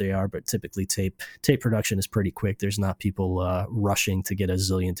backed up they are, but typically tape production is pretty quick. There's not people rushing to get a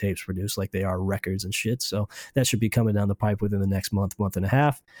zillion tapes produced like they are records and shit. So that should be coming down the pipe within the next month and a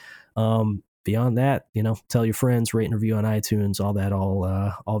half. Beyond that, tell your friends, rate and review on iTunes,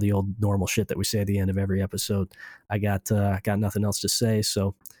 all the old normal shit that we say at the end of every episode. I got nothing else to say.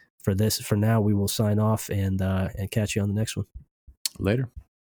 So for now, we will sign off and catch you on the next one. Later.